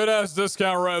 That's a good ass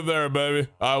discount right there, baby.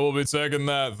 I will be taking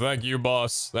that. Thank you,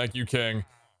 boss. Thank you, king.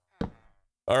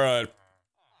 All right.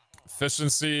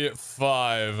 Efficiency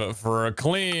 5 for a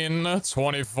clean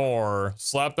 24.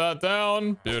 Slap that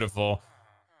down. Beautiful.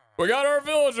 We got our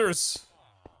villagers.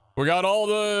 We got all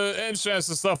the enchants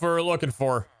and stuff we were looking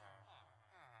for.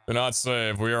 Do not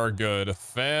save. We are good.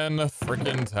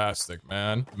 Fan-freaking-tastic,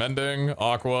 man. Mending,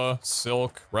 Aqua,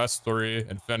 Silk, Rest 3,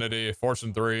 Infinity,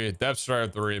 Fortune 3, Depth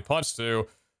Strider 3, Punch 2,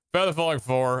 Feather Falling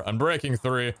 4, Unbreaking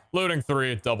 3, Looting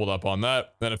 3, doubled up on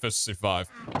that, then Efficiency 5.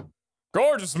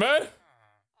 Gorgeous, man!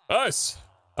 Nice.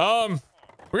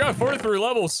 We got 43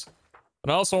 levels.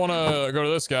 And I also want to go to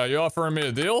this guy. You offering me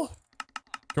a deal?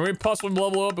 Can we possibly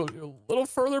level up a little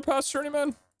further past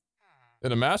Journeyman?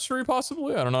 In a mastery,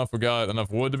 possibly? I don't know if we got enough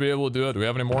wood to be able to do it. Do we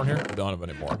have any more in here? We don't have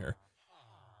any more in here.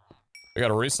 You got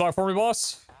a restock for me,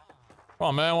 boss? Come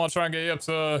on, man. I want to try and get you up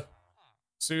to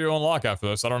see you unlock after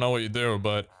this. I don't know what you do,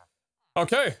 but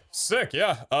Okay, sick,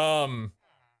 yeah.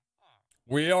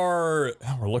 We're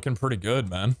looking pretty good,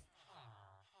 man.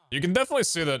 You can definitely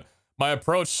see that my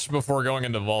approach before going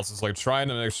into vaults is like trying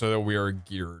to make sure that we are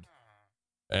geared.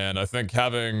 And I think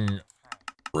having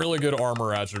really good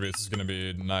armor attributes is going to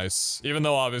be nice. Even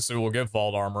though obviously we'll get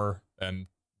vault armor and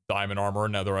diamond armor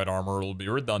and netherite armor will be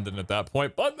redundant at that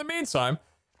point. But in the meantime,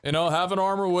 you know, having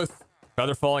armor with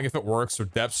feather falling if it works, or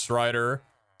depth strider,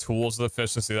 tools of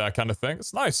efficiency, that kind of thing.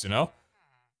 It's nice, you know?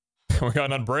 We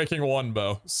got an unbreaking one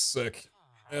bow. Sick.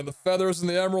 And the feathers and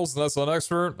the emeralds, and that's an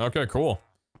expert. Okay, cool.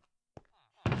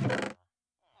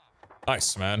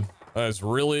 Nice, man. That is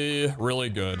really, really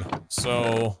good.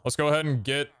 So, let's go ahead and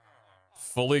get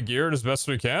fully geared as best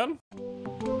we can.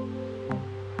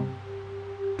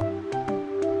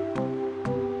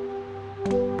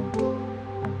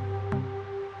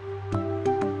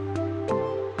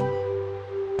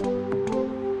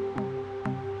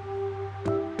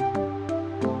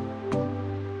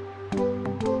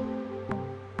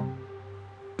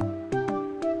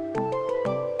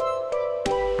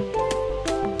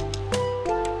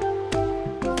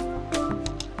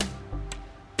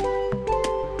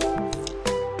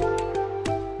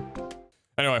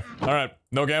 Anyway, alright.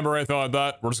 No gamble or anything like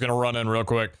that. We're just gonna run in real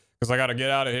quick. Because I gotta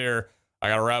get out of here. I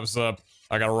gotta wrap this up.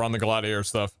 I gotta run the Gladiator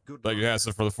stuff. Thank you,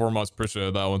 Hanson, for the 4 months.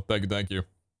 Appreciate that one. Thank you, thank you.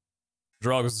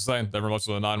 Drog was the same. Thank you very much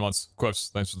for the 9 months. Quips,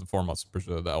 thanks for the 4 months.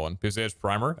 Appreciate that one. PCH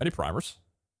primer. Any primers?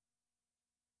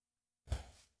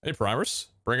 Any primers?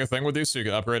 Bring a thing with you so you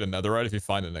can upgrade a netherite if you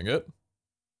find an ingot.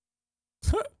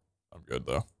 I'm good,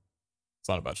 though. It's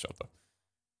not a bad shot, though.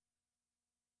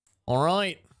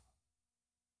 Alright.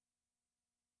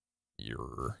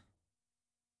 You're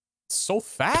so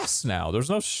fast now. There's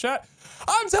no shit.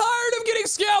 I'm tired of getting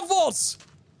scaffolds.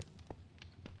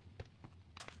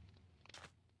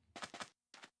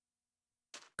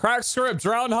 Cracked script,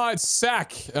 drowned hide,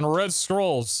 sack, and red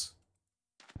scrolls.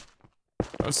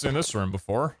 I've seen this room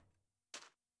before.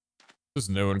 This is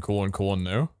new and cool and cool and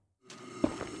new.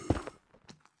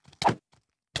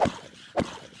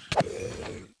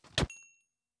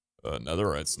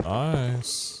 Netherite's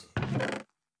nice.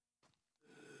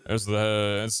 There's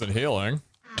the instant healing.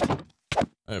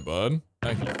 Hey, bud.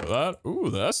 Thank you for that. Ooh,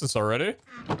 the essence already.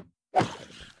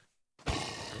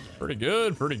 Pretty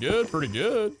good, pretty good, pretty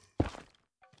good.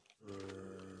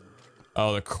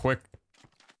 Oh, the quick...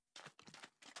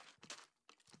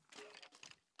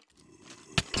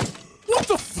 What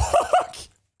the fuck?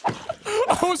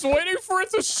 I was waiting for it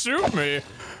to shoot me.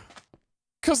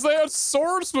 Because they had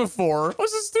swords before.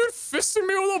 What's this dude fisting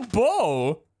me with a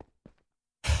bow?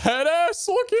 Head ass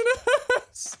looking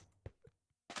ass.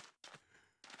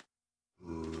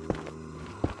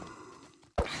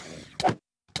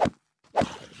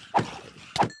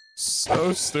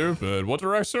 So stupid. What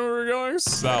direction were we going?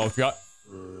 South. Got.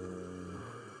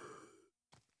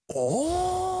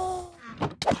 Oh.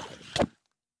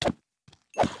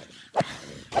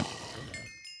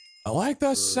 I like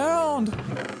that sound.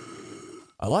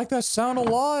 I like that sound a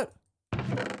lot.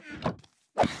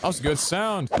 That was a good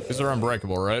sound. These are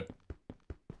unbreakable, right?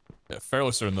 Yeah,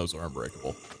 fairly certain those are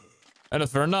unbreakable. And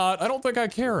if they're not, I don't think I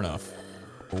care enough.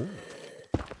 Ooh.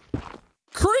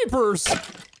 Creepers!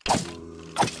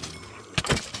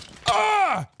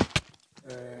 Ah!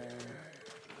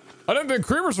 I didn't think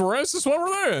creepers were racist. What were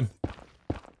they in?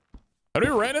 Have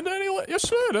you ran into any? Yes,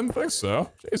 shit. I didn't think so.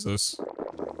 Jesus.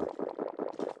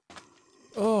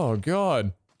 Oh,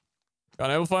 God.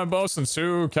 Got an amplifying boast and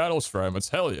 2 catalyst fragments.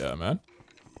 Hell yeah, man.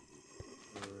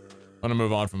 I'm gonna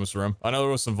move on from this room. I know there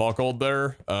was some Volk gold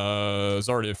there. There's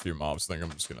already a few mobs. I think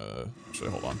I'm just gonna... Actually,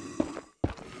 hold on.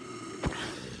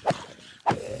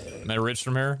 Can I reach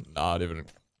from here? Not even...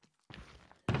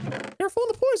 Careful of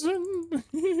the poison!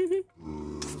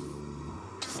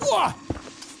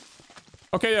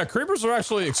 Okay, yeah, creepers are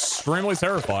actually extremely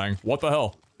terrifying. What the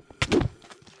hell?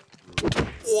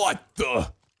 What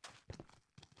the...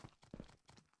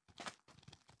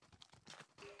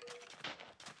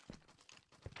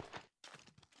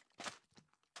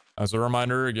 As a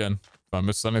reminder again, if I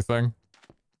missed anything,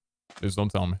 please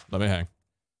don't tell me. Let me hang.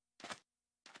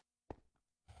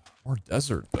 More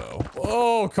desert, though.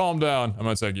 Oh, calm down. I'm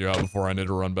gonna take you out before I need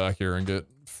to run back here and get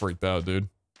freaked out, dude.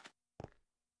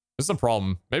 This is the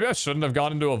problem. Maybe I shouldn't have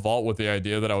gone into a vault with the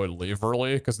idea that I would leave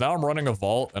early, because now I'm running a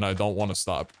vault and I don't want to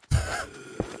stop.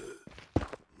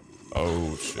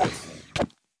 Oh, shit.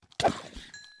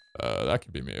 That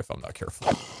could be me if I'm not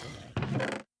careful.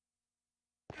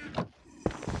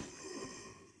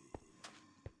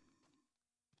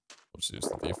 Just use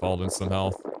the default instant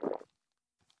health.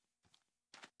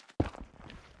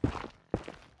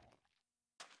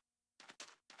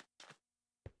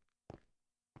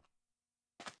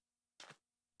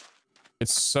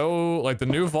 It's so, like, the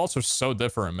new vaults are so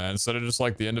different, man. Instead of just,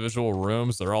 like, the individual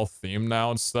rooms, they're all themed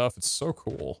now and stuff. It's so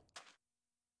cool.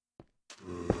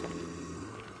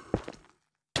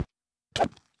 Is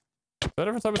that a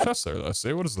different type of chest there, though?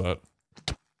 See, what is that?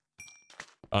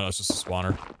 Oh, no, it's just a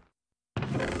spawner.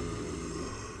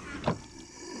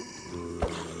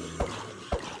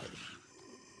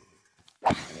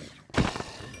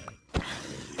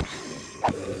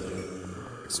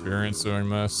 Experience doing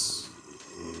this.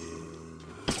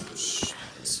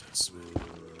 Jesus.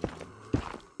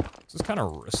 This is kind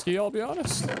of risky, I'll be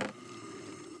honest.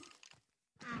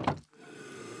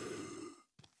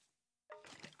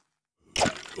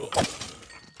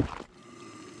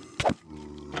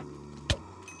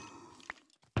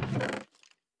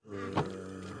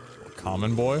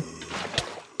 Common boy.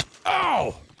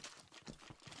 Ow!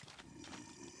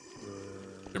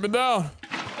 Keep it down.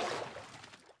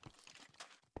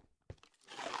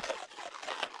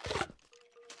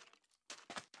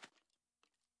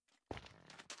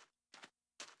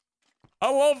 I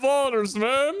love vaulters,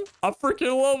 man. I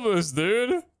freaking love this,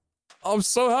 dude. I'm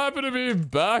so happy to be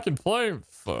back and playing.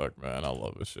 Fuck, man. I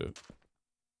love this shit.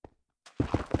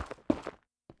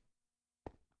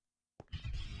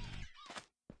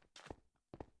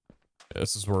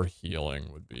 This is where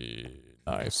healing would be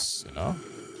nice, you know?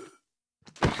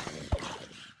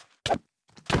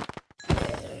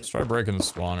 Let's try breaking the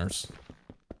spawners.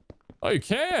 Oh, you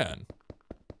can!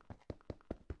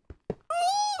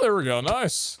 Oh, there we go,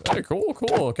 nice. Hey, cool,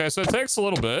 cool. Okay, so it takes a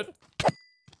little bit.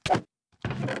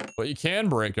 But you can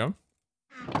break them.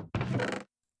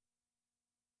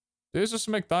 These just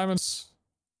make diamonds.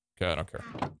 Okay, I don't care.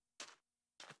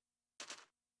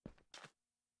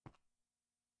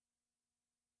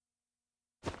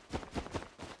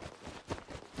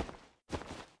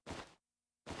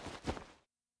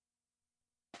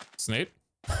 It's neat.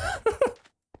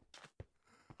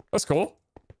 That's cool.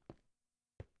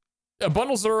 Yeah,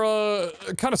 bundles are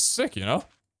kind of sick, you know?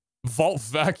 Vault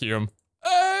vacuum.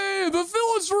 Hey, the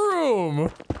village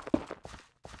room!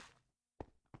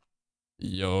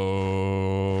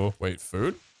 Yo. Wait,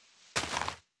 food?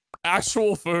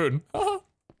 Actual food.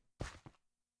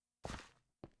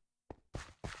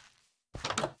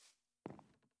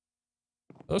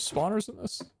 Those spawners in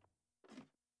this?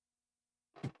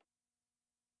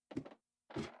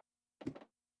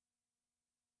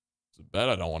 It's a bed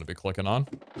I don't want to be clicking on.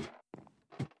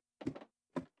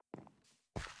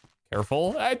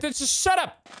 Careful. Hey, just shut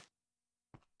up!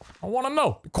 I want to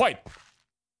know. Be quiet.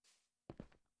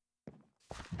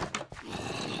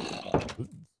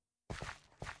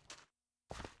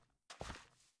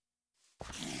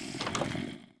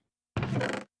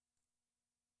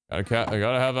 I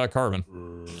gotta have that carbon.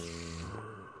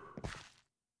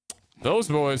 Those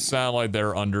boys sound like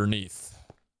they're underneath.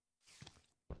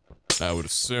 I would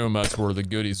assume that's where the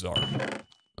goodies are.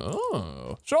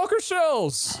 Oh, shulker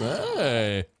shells.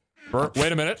 Hey.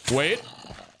 Wait a minute. Wait.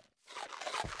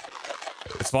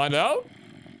 Let's find out.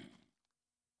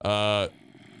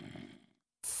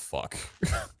 Fuck.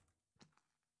 I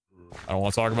don't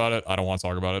want to talk about it. I don't want to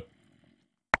talk about it.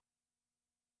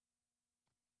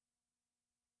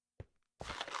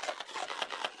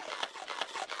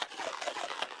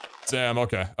 Damn,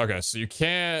 okay. Okay, so you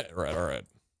can't... Right, alright.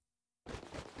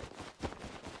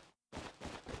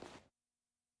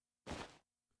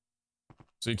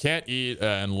 So you can't eat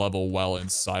and level well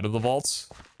inside of the vaults.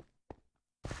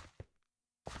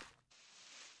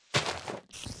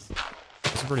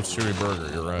 It's a pretty chewy burger,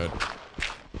 you're right.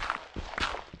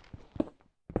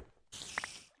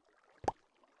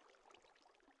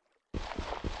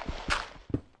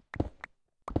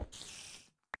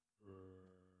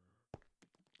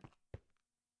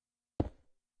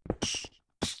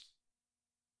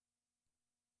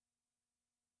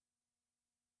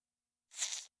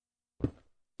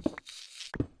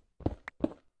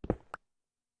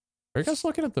 Are you guys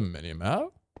looking at the mini-map?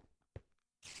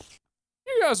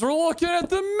 You guys were looking at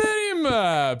the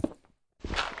mini-map!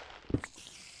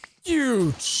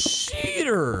 You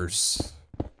cheaters!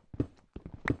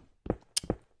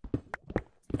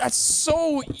 That's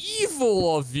so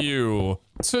evil of you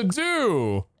to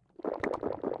do!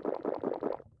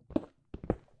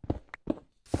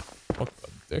 What the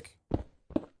dick?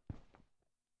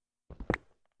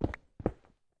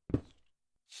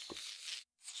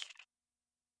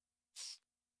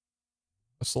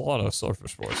 That's a lot of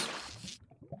surface boys.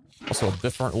 Also a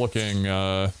different looking, do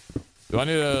I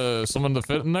need someone to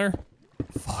fit in there?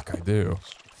 Fuck, I do.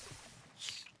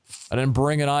 I didn't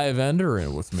bring an Eye of Ender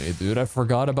in with me, dude. I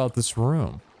forgot about this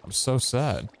room. I'm so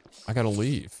sad. I gotta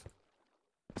leave.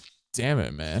 Damn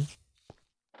it, man.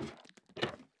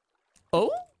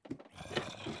 Oh?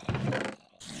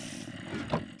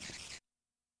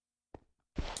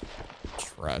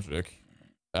 Tragic.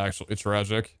 Actually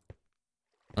tragic.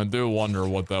 I do wonder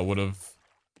what that would have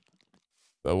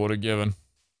given.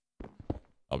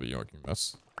 I'll be yoinking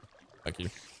this. Thank you.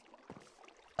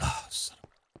 Oh, son of...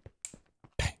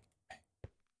 Bang.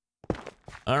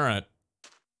 Alright.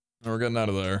 We're getting out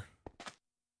of there.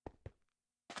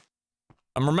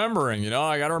 I'm remembering, you know,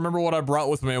 I gotta remember what I brought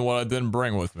with me and what I didn't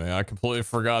bring with me. I completely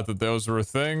forgot that those were a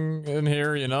thing in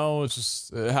here, you know? It's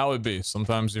just how it be.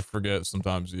 Sometimes you forget,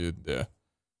 sometimes you, yeah.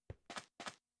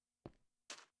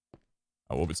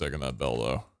 I will be taking that bell,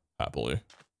 though. Happily.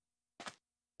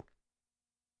 I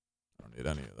don't need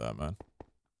any of that, man.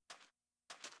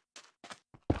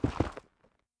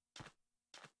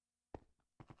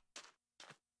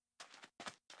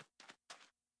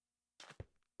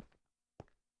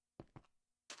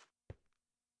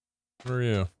 Where are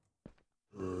you?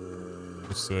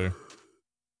 Let's see.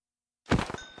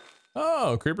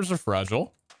 Oh, creepers are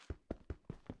fragile.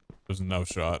 There's no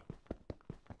shot.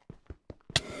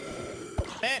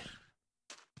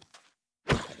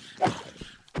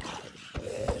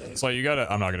 So you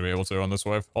gotta... I'm not gonna be able to on this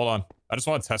wave. Hold on. I just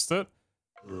want to test it.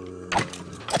 You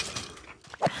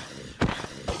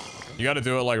gotta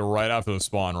do it like right after the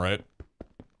spawn, right?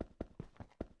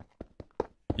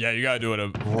 Yeah, you gotta do it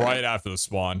right after the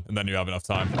spawn, and then you have enough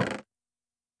time.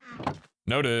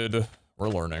 Noted. We're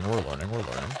learning, we're learning, we're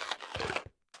learning.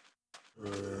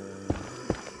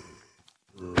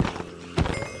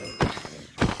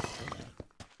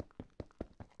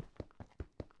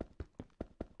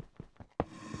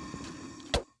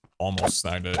 Almost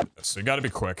snagged it. So you gotta be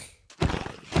quick.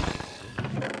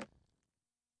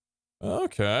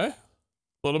 Okay. A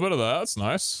little bit of that, that's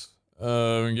nice. We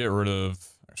can get rid of...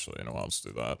 Actually, you know what, let's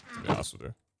do that, to be honest with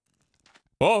you.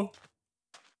 Oh!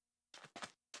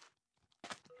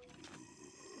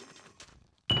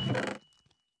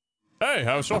 Hey, I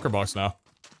have a shulker box now.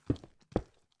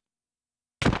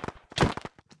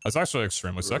 That's actually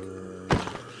extremely sick.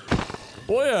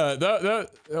 Well, yeah, that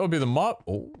would be the mop.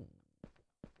 Oh.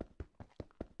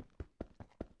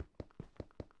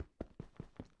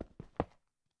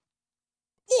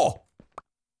 Oh!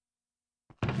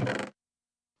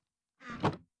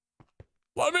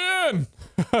 Let me in!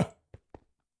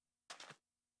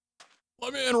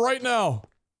 Let me in right now.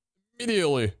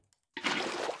 Immediately.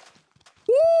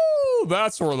 Woo!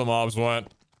 That's where the mobs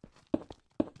went.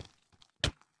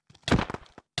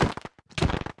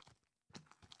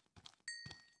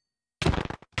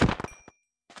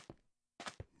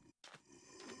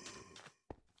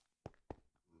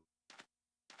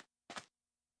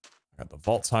 Got the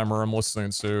vault timer I'm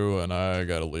listening to, and I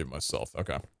gotta leave myself.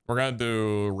 Okay. We're gonna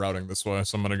do routing this way,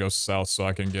 so I'm gonna go south so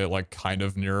I can get, like, kind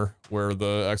of near where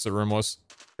the exit room was.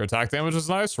 Your attack damage is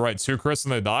nice. Right, 2 crits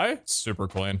and they die? Super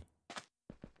clean.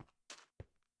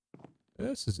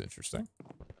 This is interesting.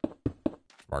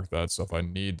 Mark that, so if I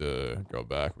need to go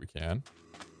back, we can.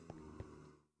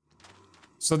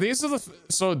 So these are the...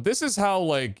 So this is how,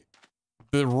 like...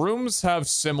 The rooms have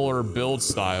similar build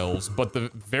styles, but the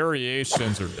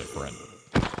variations are different.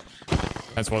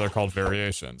 That's why they're called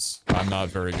variations. I'm not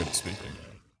very good at speaking.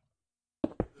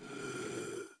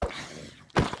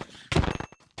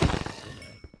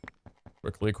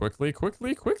 Quickly, quickly,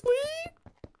 quickly, quickly!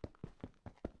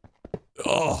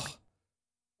 Ugh!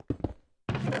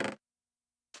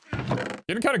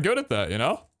 Getting kind of good at that, you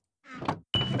know?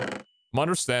 I'm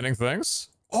understanding things.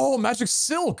 Oh, magic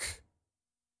silk!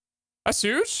 That's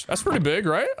huge. That's pretty big,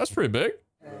 right? That's pretty big.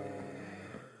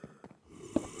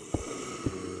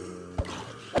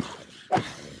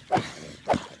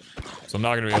 So I'm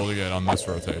not gonna be able to get on this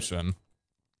rotation.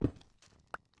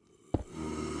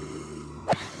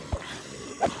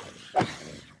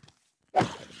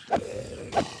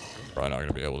 Probably not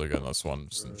gonna be able to get on this one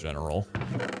just in general.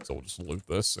 So we'll just loot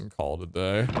this and call it a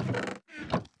day.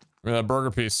 Give me that burger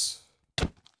piece.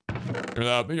 Give me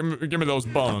that. Give me those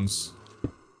bones.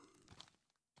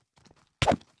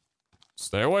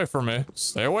 Stay away from me.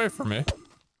 Stay away from me.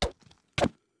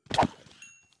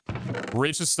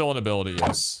 Reach is still an ability,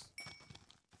 yes.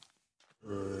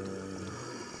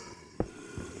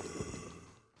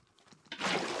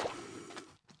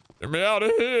 Get me out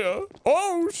of here.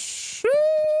 Oh, shit.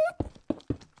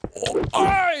 Oh,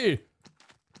 aye!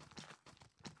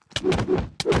 I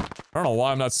don't know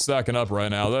why I'm not stacking up right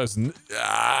now. That is...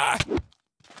 Ah!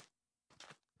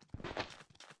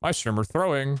 My shrimmer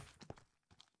throwing.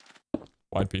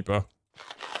 Wide peepo.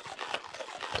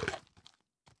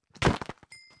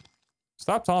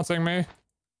 Stop taunting me.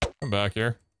 Come back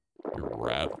here. You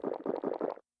rat.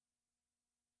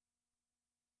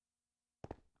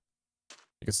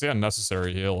 You can see how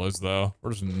necessary heal is, though.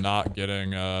 We're just not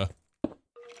getting,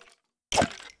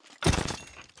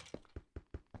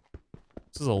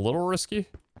 This is a little risky.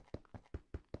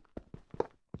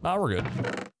 Nah, we're good.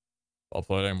 I'll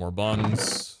play any more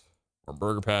buns. More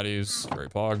burger patties. Very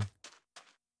pog.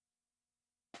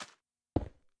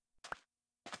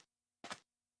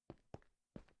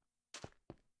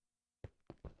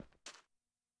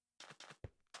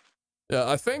 Yeah,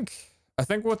 I think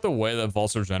with the way that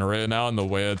vaults are generated now and the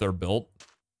way that they're built,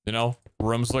 you know,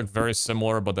 rooms look very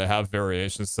similar, but they have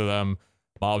variations to them.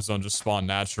 Mobs don't just spawn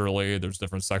naturally. There's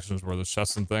different sections where there's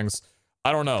chests and things.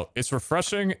 I don't know. It's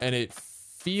refreshing, and it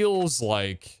feels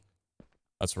like...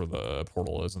 That's where the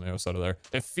portal is on the other side of there.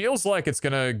 It feels like it's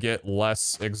gonna get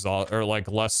less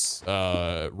less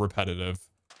repetitive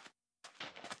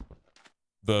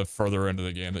the further into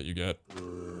the game that you get.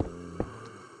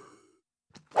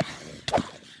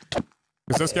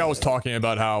 Because this guy was talking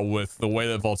about how with the way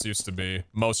that vaults used to be,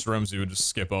 most rooms you would just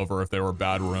skip over if they were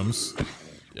bad rooms.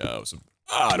 Yeah, it was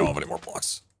I don't have any more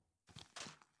blocks.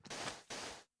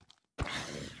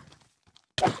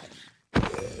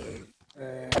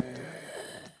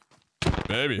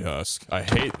 Baby husk. I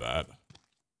hate that.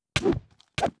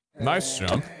 Nice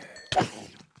jump.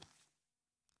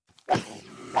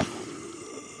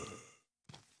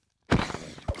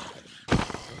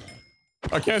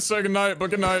 I can't say goodnight, but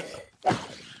goodnight.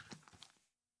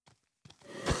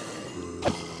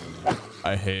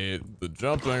 I hate the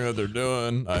jumping that they're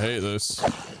doing. I hate this.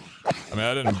 I mean,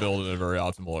 I didn't build it in a very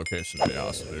optimal location, to be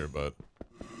honest with you, but...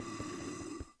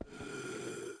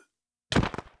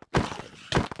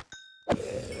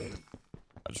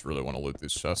 I just really want to loot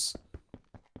these chests.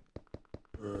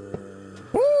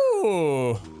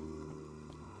 Woo!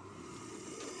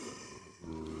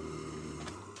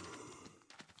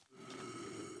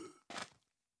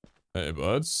 Hey,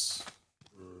 buds.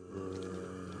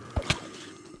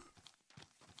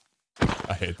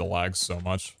 I hate the lag so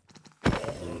much. It's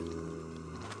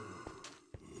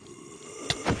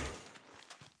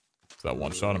that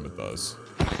one shot him, it does.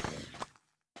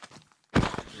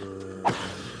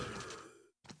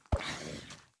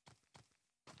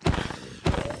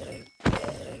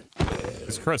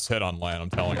 These crits hit on land, I'm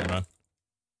telling you, man.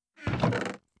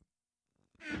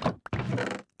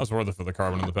 That was worth it for the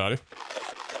carbon in the patty.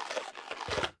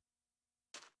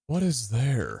 What is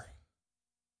there?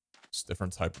 It's a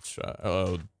different type of chest.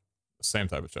 Oh, same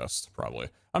type of chest, probably.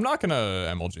 I'm not gonna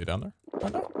MLG down there. I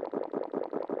know.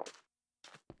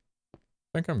 I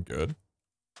think I'm good.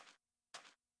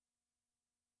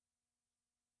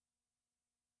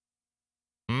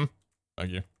 Thank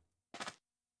you.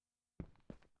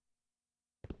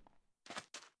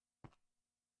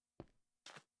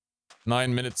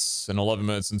 Nine minutes and 11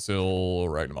 minutes until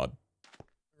Ragnamod.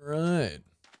 Right.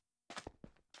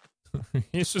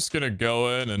 He's just gonna go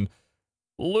in and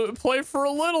play for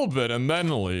a little bit and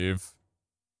then leave.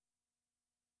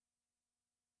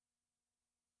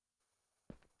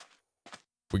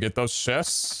 We get those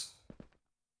chests,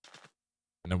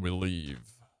 and then we leave.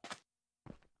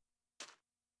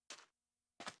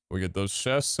 We get those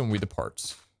chests, and we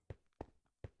depart.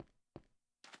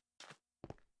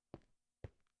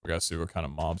 We gotta see what kind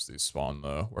of mobs these spawn,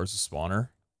 though. Where's the spawner?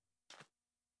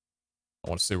 I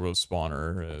want to see where the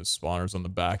spawner is. Spawner's on the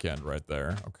back end right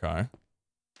there. Okay.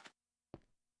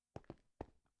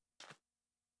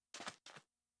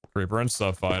 Creeper and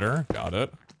Stuff Fighter. Got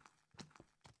it.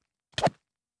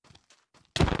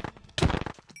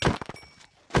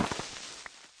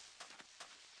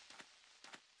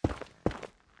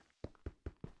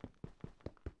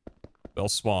 They'll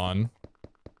spawn.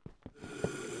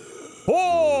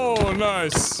 Oh,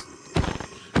 nice.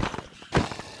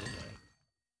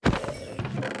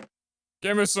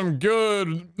 Give me some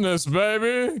goodness,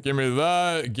 baby. Give me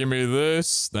that. Give me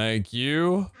this. Thank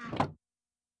you.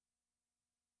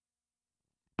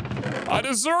 I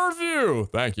deserve you.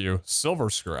 Thank you. Silver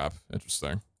scrap.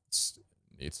 Interesting. It's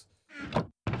neat.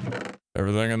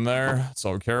 Everything in there. That's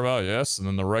all we care about. Yes. And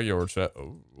then the regular chest.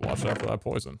 Oh, watch out for that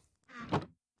poison.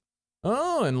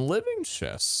 Oh, and living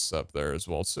chests up there as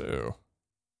well, too.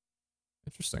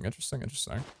 Interesting, interesting,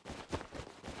 interesting.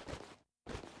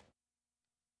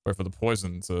 Wait for the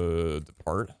poison to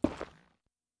depart.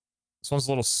 This one's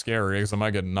a little scary because I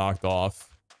might get knocked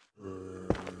off.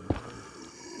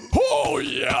 Oh,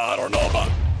 yeah, I don't know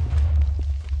about...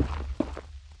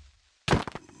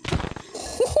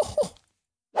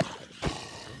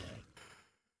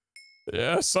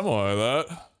 Yeah, something like that.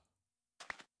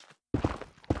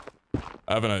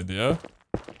 I have an idea.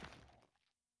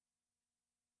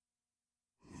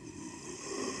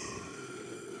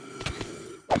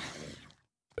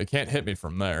 They can't hit me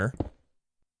from there.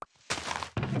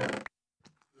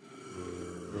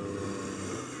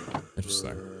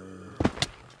 Interesting.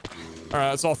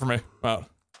 Alright, that's all for me. I'm out.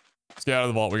 Let's get out of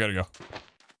the vault. We gotta go.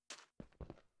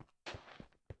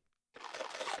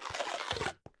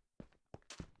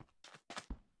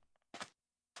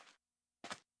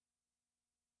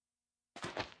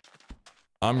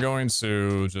 I'm going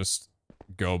to just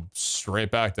go straight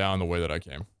back down the way that I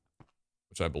came,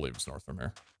 which I believe is north from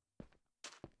here.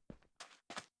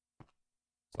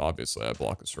 So obviously I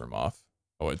blocked this room off.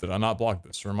 Oh wait, did I not block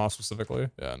this room off specifically?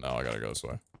 Yeah, no, I gotta go this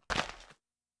way.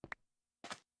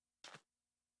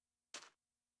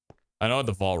 I know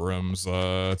the vault rooms,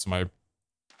 it's my...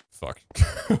 Fuck.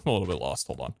 I'm a little bit lost,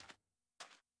 hold on.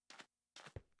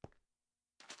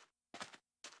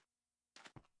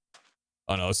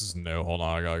 Oh no, this is new. Hold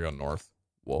on, I gotta go north.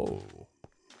 Whoa.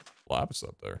 Lapis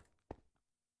up there.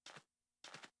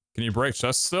 Can you break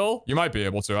chests still? You might be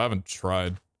able to. I haven't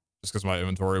tried. Just because my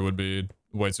inventory would be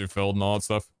way too filled and all that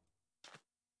stuff.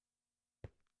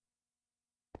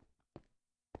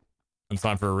 It's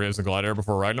time for a raise the Gladiator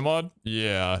before Ragnamod?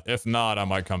 Yeah, if not, I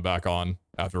might come back on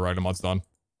after Ragnamod's done.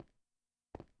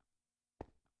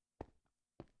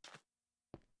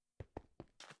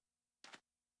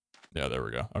 Yeah, there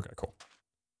we go. Okay, cool.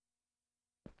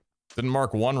 Didn't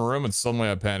mark one room and suddenly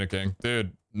I'm panicking.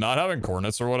 Dude, not having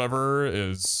coordinates or whatever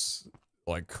is,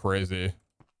 like, crazy. I'm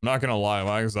not gonna lie,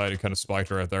 my anxiety kind of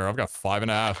spiked right there. I've got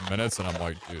 5.5 minutes and I'm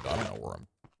like, dude, I don't know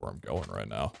where I'm going right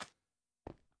now.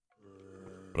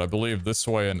 But I believe this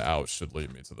way and out should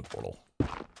lead me to the portal.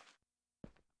 How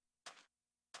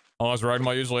long does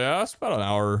Ragnamod usually last? About an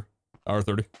hour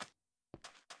 30.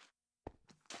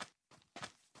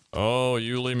 Oh,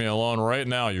 you leave me alone right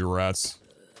now, you rats.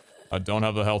 I don't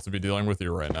have the health to be dealing with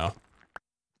you right now.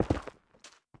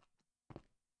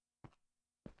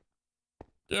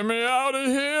 Get me out of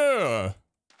here!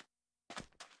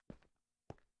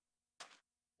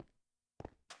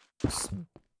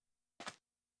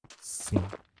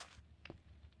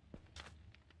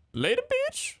 Later,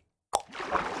 bitch!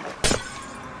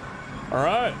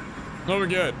 Alright. What do we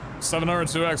get?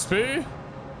 702 XP?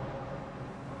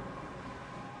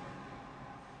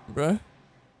 Okay.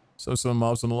 So some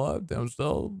mobs unalive, damage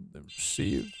dealt, damage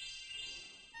received.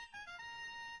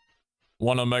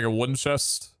 1 Omega wooden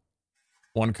chest.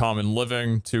 1 common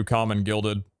living, 2 common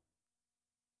gilded.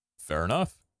 Fair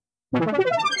enough.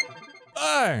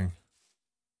 Bang!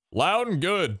 Loud and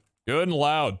good. Good and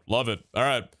loud. Love it.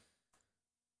 Alright.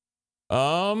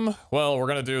 Well, we're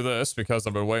gonna do this because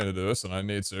I've been waiting to do this and I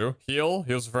need to. Heal.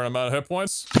 Heals a fair amount of hit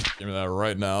points. Give me that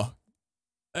right now.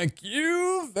 Thank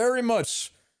you very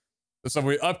much. So if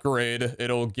we upgrade,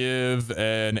 it'll give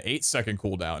an 8-second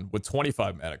cooldown with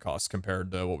 25 mana cost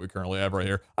compared to what we currently have right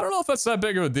here. I don't know if that's that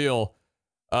big of a deal.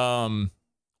 Well,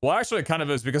 actually it kind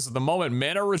of is because at the moment,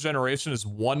 mana regeneration is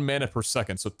 1 mana per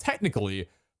second. So technically,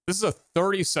 this is a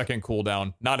 30-second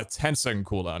cooldown, not a 10-second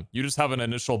cooldown. You just have an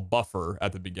initial buffer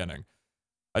at the beginning.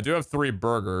 I do have 3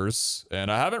 burgers,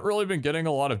 and I haven't really been getting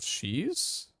a lot of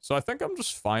cheese. So I think I'm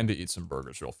just fine to eat some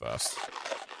burgers real fast.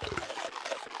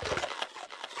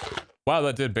 Wow,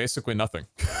 that did basically nothing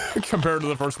compared to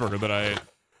the first burger that I ate.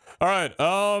 All right,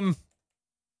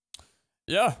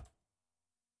 yeah.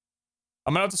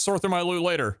 I'm gonna have to sort through my loot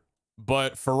later,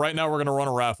 but for right now, we're gonna run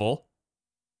a raffle.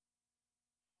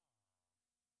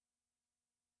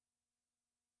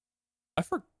 I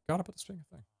forgot about this being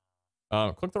a thing.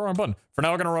 Click the wrong button. For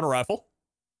now, we're gonna run a raffle.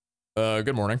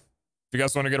 Good morning. If you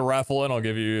guys want to get a raffle in, I'll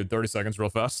give you 30 seconds real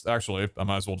fast. Actually, I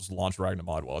might as well just launch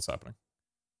Ragnamod while it's happening.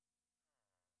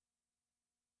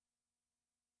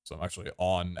 So I'm actually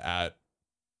on at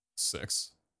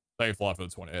 6. Thank you a lot for the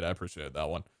 28. I appreciate that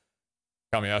one.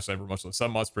 Kami Ash, thank you very much for the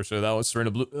 7 months. Appreciate that one.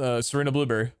 Serena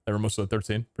Blueberry, thank you very much for the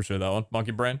 13. Appreciate that one.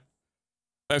 Monkey Brain.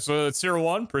 Thanks for the tier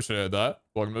 1. Appreciate that.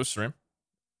 Welcome to the stream.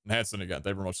 And Hanson again. Thank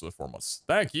you very much for the 4 months.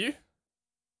 Thank you.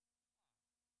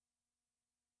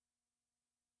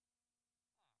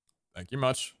 Thank you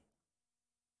much.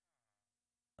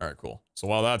 All right, cool. So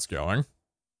while that's going.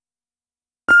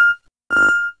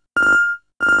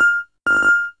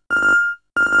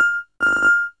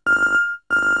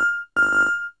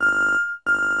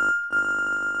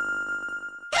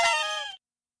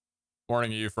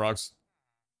 Morning, you frogs.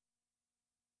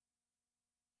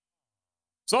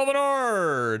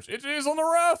 Salvador! GG's on the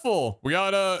raffle! We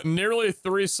got nearly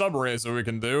 3 sub-rays that we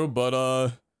can do, but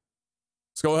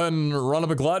let's go ahead and run up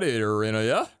a Gladiator Arena,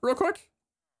 yeah? Real quick?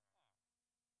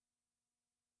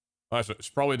 Actually, I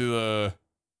should probably do the...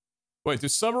 Wait, do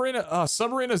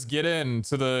sub-arenas get in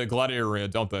to the Gladiator Arena,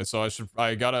 don't they? So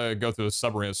I gotta go through the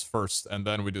sub-arenas first, and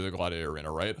then we do the Gladiator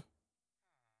Arena, right?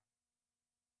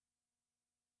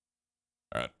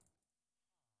 Alright.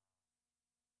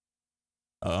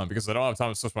 Because I don't have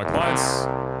time to switch my clients,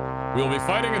 we'll be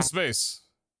fighting in space.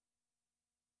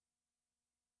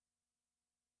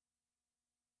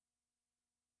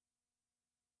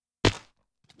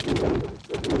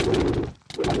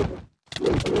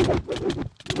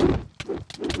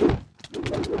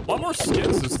 more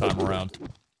skins this time around.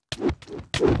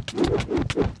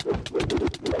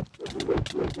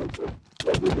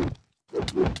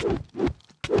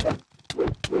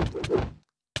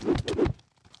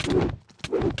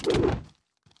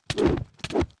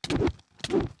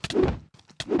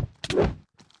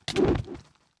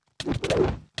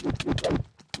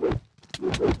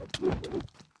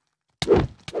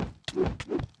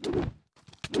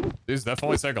 These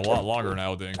definitely take a lot longer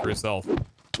now with the increased health.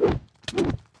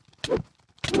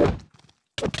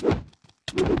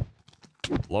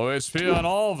 Low HP on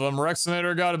all of them.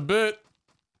 Rexinator got a bit.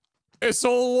 It's a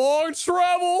long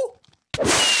travel.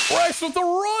 Rex with the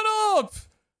run up.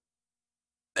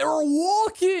 They were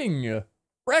walking.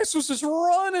 Rex was just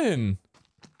running.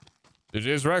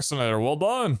 GG's Rexinator. Well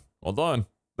done. Well done.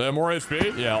 They have more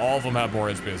HP? Yeah, all of them have more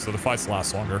HP, so the fights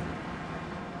last longer.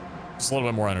 Just a little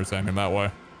bit more entertaining that way.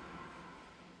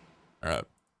 Alright.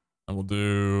 And we'll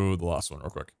do the last one real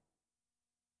quick.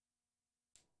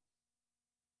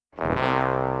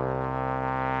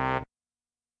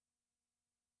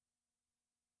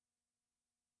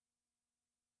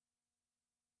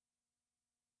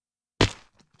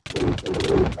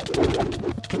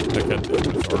 I can't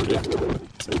damage already.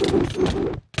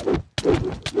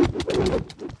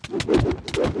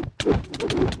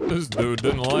 This dude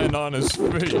didn't land on his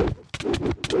feet.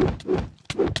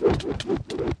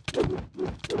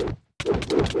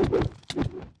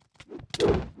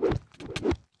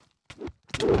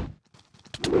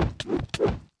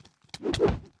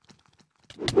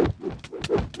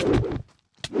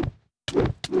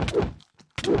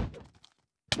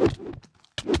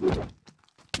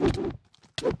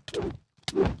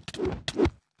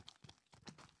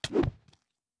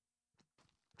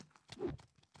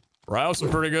 Rouse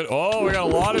is pretty good. Oh, we got a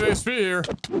lot of HP here.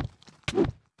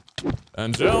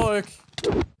 Angelic.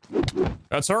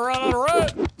 Got turn around on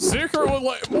red. Secret with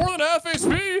like more than half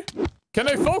HP. Can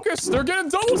they focus? They're getting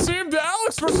double teamed. The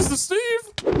Alex versus the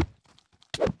Steve.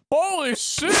 Holy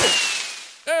shit.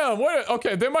 Damn, wait.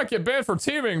 Okay, they might get banned for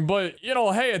teaming, but you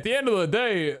know, hey, at the end of the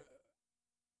day,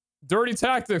 dirty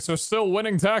tactics are still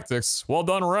winning tactics. Well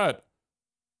done, Red.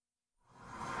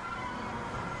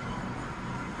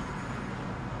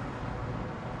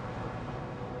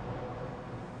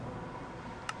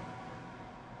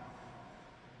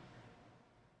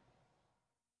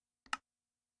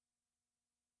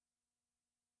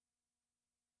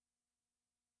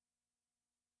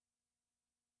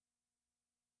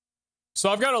 So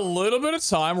I've got a little bit of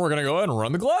time. We're gonna go ahead and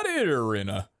run the Gladiator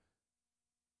Arena.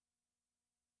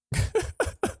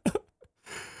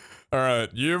 All right,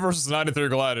 you versus 93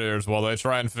 Gladiators while they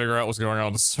try and figure out what's going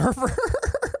on the server.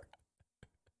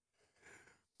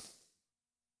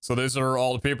 So these are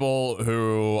all the people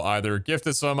who either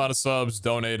gifted some amount of subs,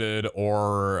 donated,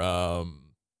 or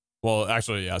well,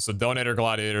 actually, yeah. So donator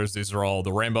gladiators. These are all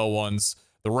the rainbow ones.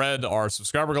 The red are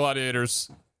subscriber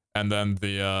gladiators. And then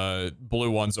the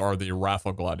blue ones are the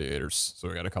Raffle gladiators. So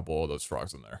we got a couple of those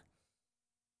frogs in there.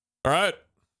 All right.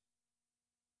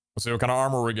 Let's see what kind of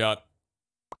armor we got.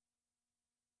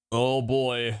 Oh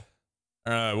boy.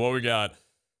 All right, what we got?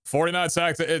 49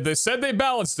 attack. They said they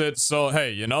balanced it, so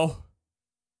hey, you know.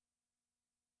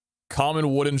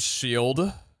 Common wooden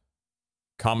shield.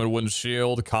 Common wooden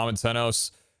shield. Common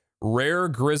Tenos. Rare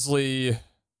grizzly.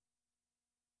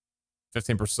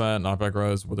 15% knockback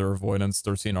res, wither avoidance,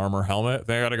 13 armor helmet. I think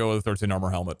I gotta go with a 13 armor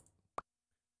helmet.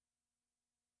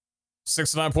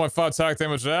 69.5 attack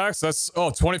damage axe. That's,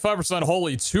 oh, 25%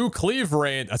 holy, 2 cleave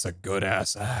rate. That's a good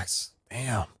ass axe.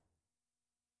 Damn.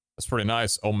 That's pretty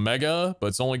nice. Omega, but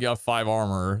it's only got 5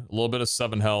 armor. A little bit of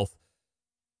 7 health.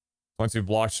 22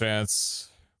 block chance.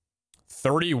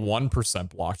 31%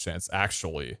 block chance,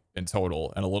 actually, in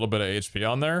total. And a little bit of HP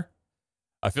on there.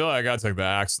 I feel like I gotta take the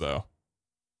axe, though.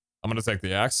 I'm gonna take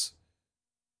the axe.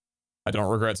 I don't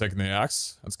regret taking the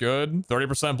axe. That's good.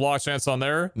 30% block chance on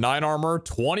there. 9 armor,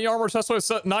 20 armor, chestplate,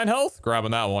 set 9 health. Grabbing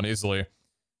that one easily.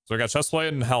 So we got chestplate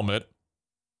and helmet.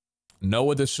 No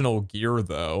additional gear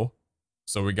though.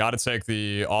 So we gotta take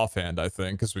the offhand, I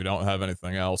think, because we don't have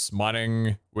anything else.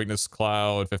 Mining, weakness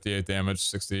cloud, 58 damage,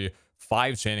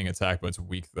 65 chaining attack, but it's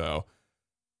weak though.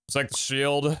 Let's take the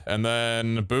shield, and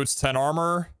then boots, 10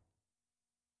 armor.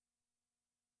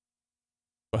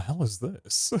 What the hell is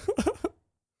this?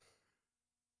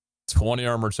 20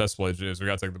 armor chestplate. Jeez, we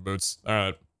gotta take the boots. All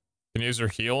right. Can you use your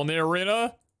heal in the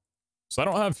arena? So I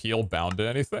don't have heal bound to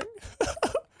anything.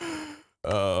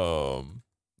 The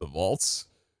vaults.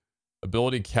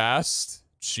 Ability cast.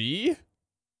 Chi?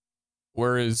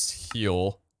 Where is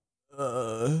heal?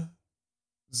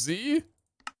 Z?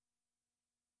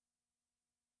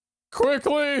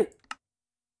 Quickly!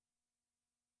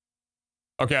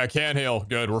 Okay, I can't heal.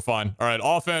 Good, we're fine. All right,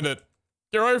 offhand it.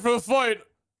 Get ready for the fight.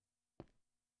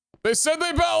 They said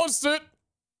they balanced it.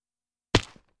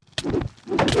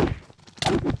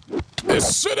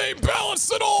 This shit ain't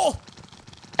balanced at all.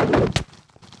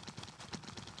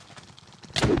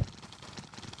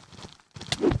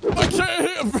 I can't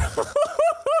heal.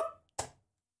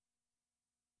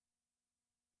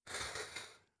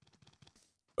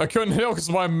 I couldn't heal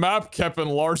because my map kept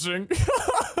enlarging.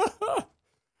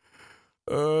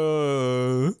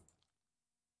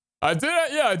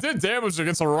 I did damage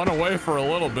against a runaway for a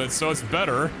little bit, so it's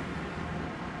better.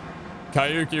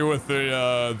 Kayuki with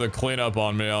the cleanup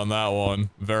on me on that one.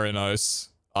 Very nice.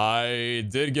 I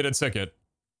did get a ticket.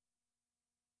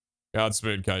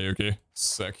 Godspeed, Kayuki.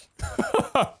 Sick.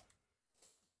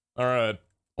 Alright.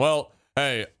 Well,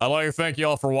 hey, I'd like to thank you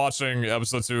all for watching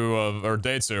episode 2 of, or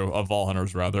day 2 of Vault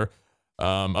Hunters, rather.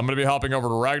 I'm gonna be hopping over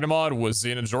to Ragnamod with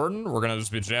Zine and Jordan. We're gonna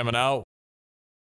just be jamming out.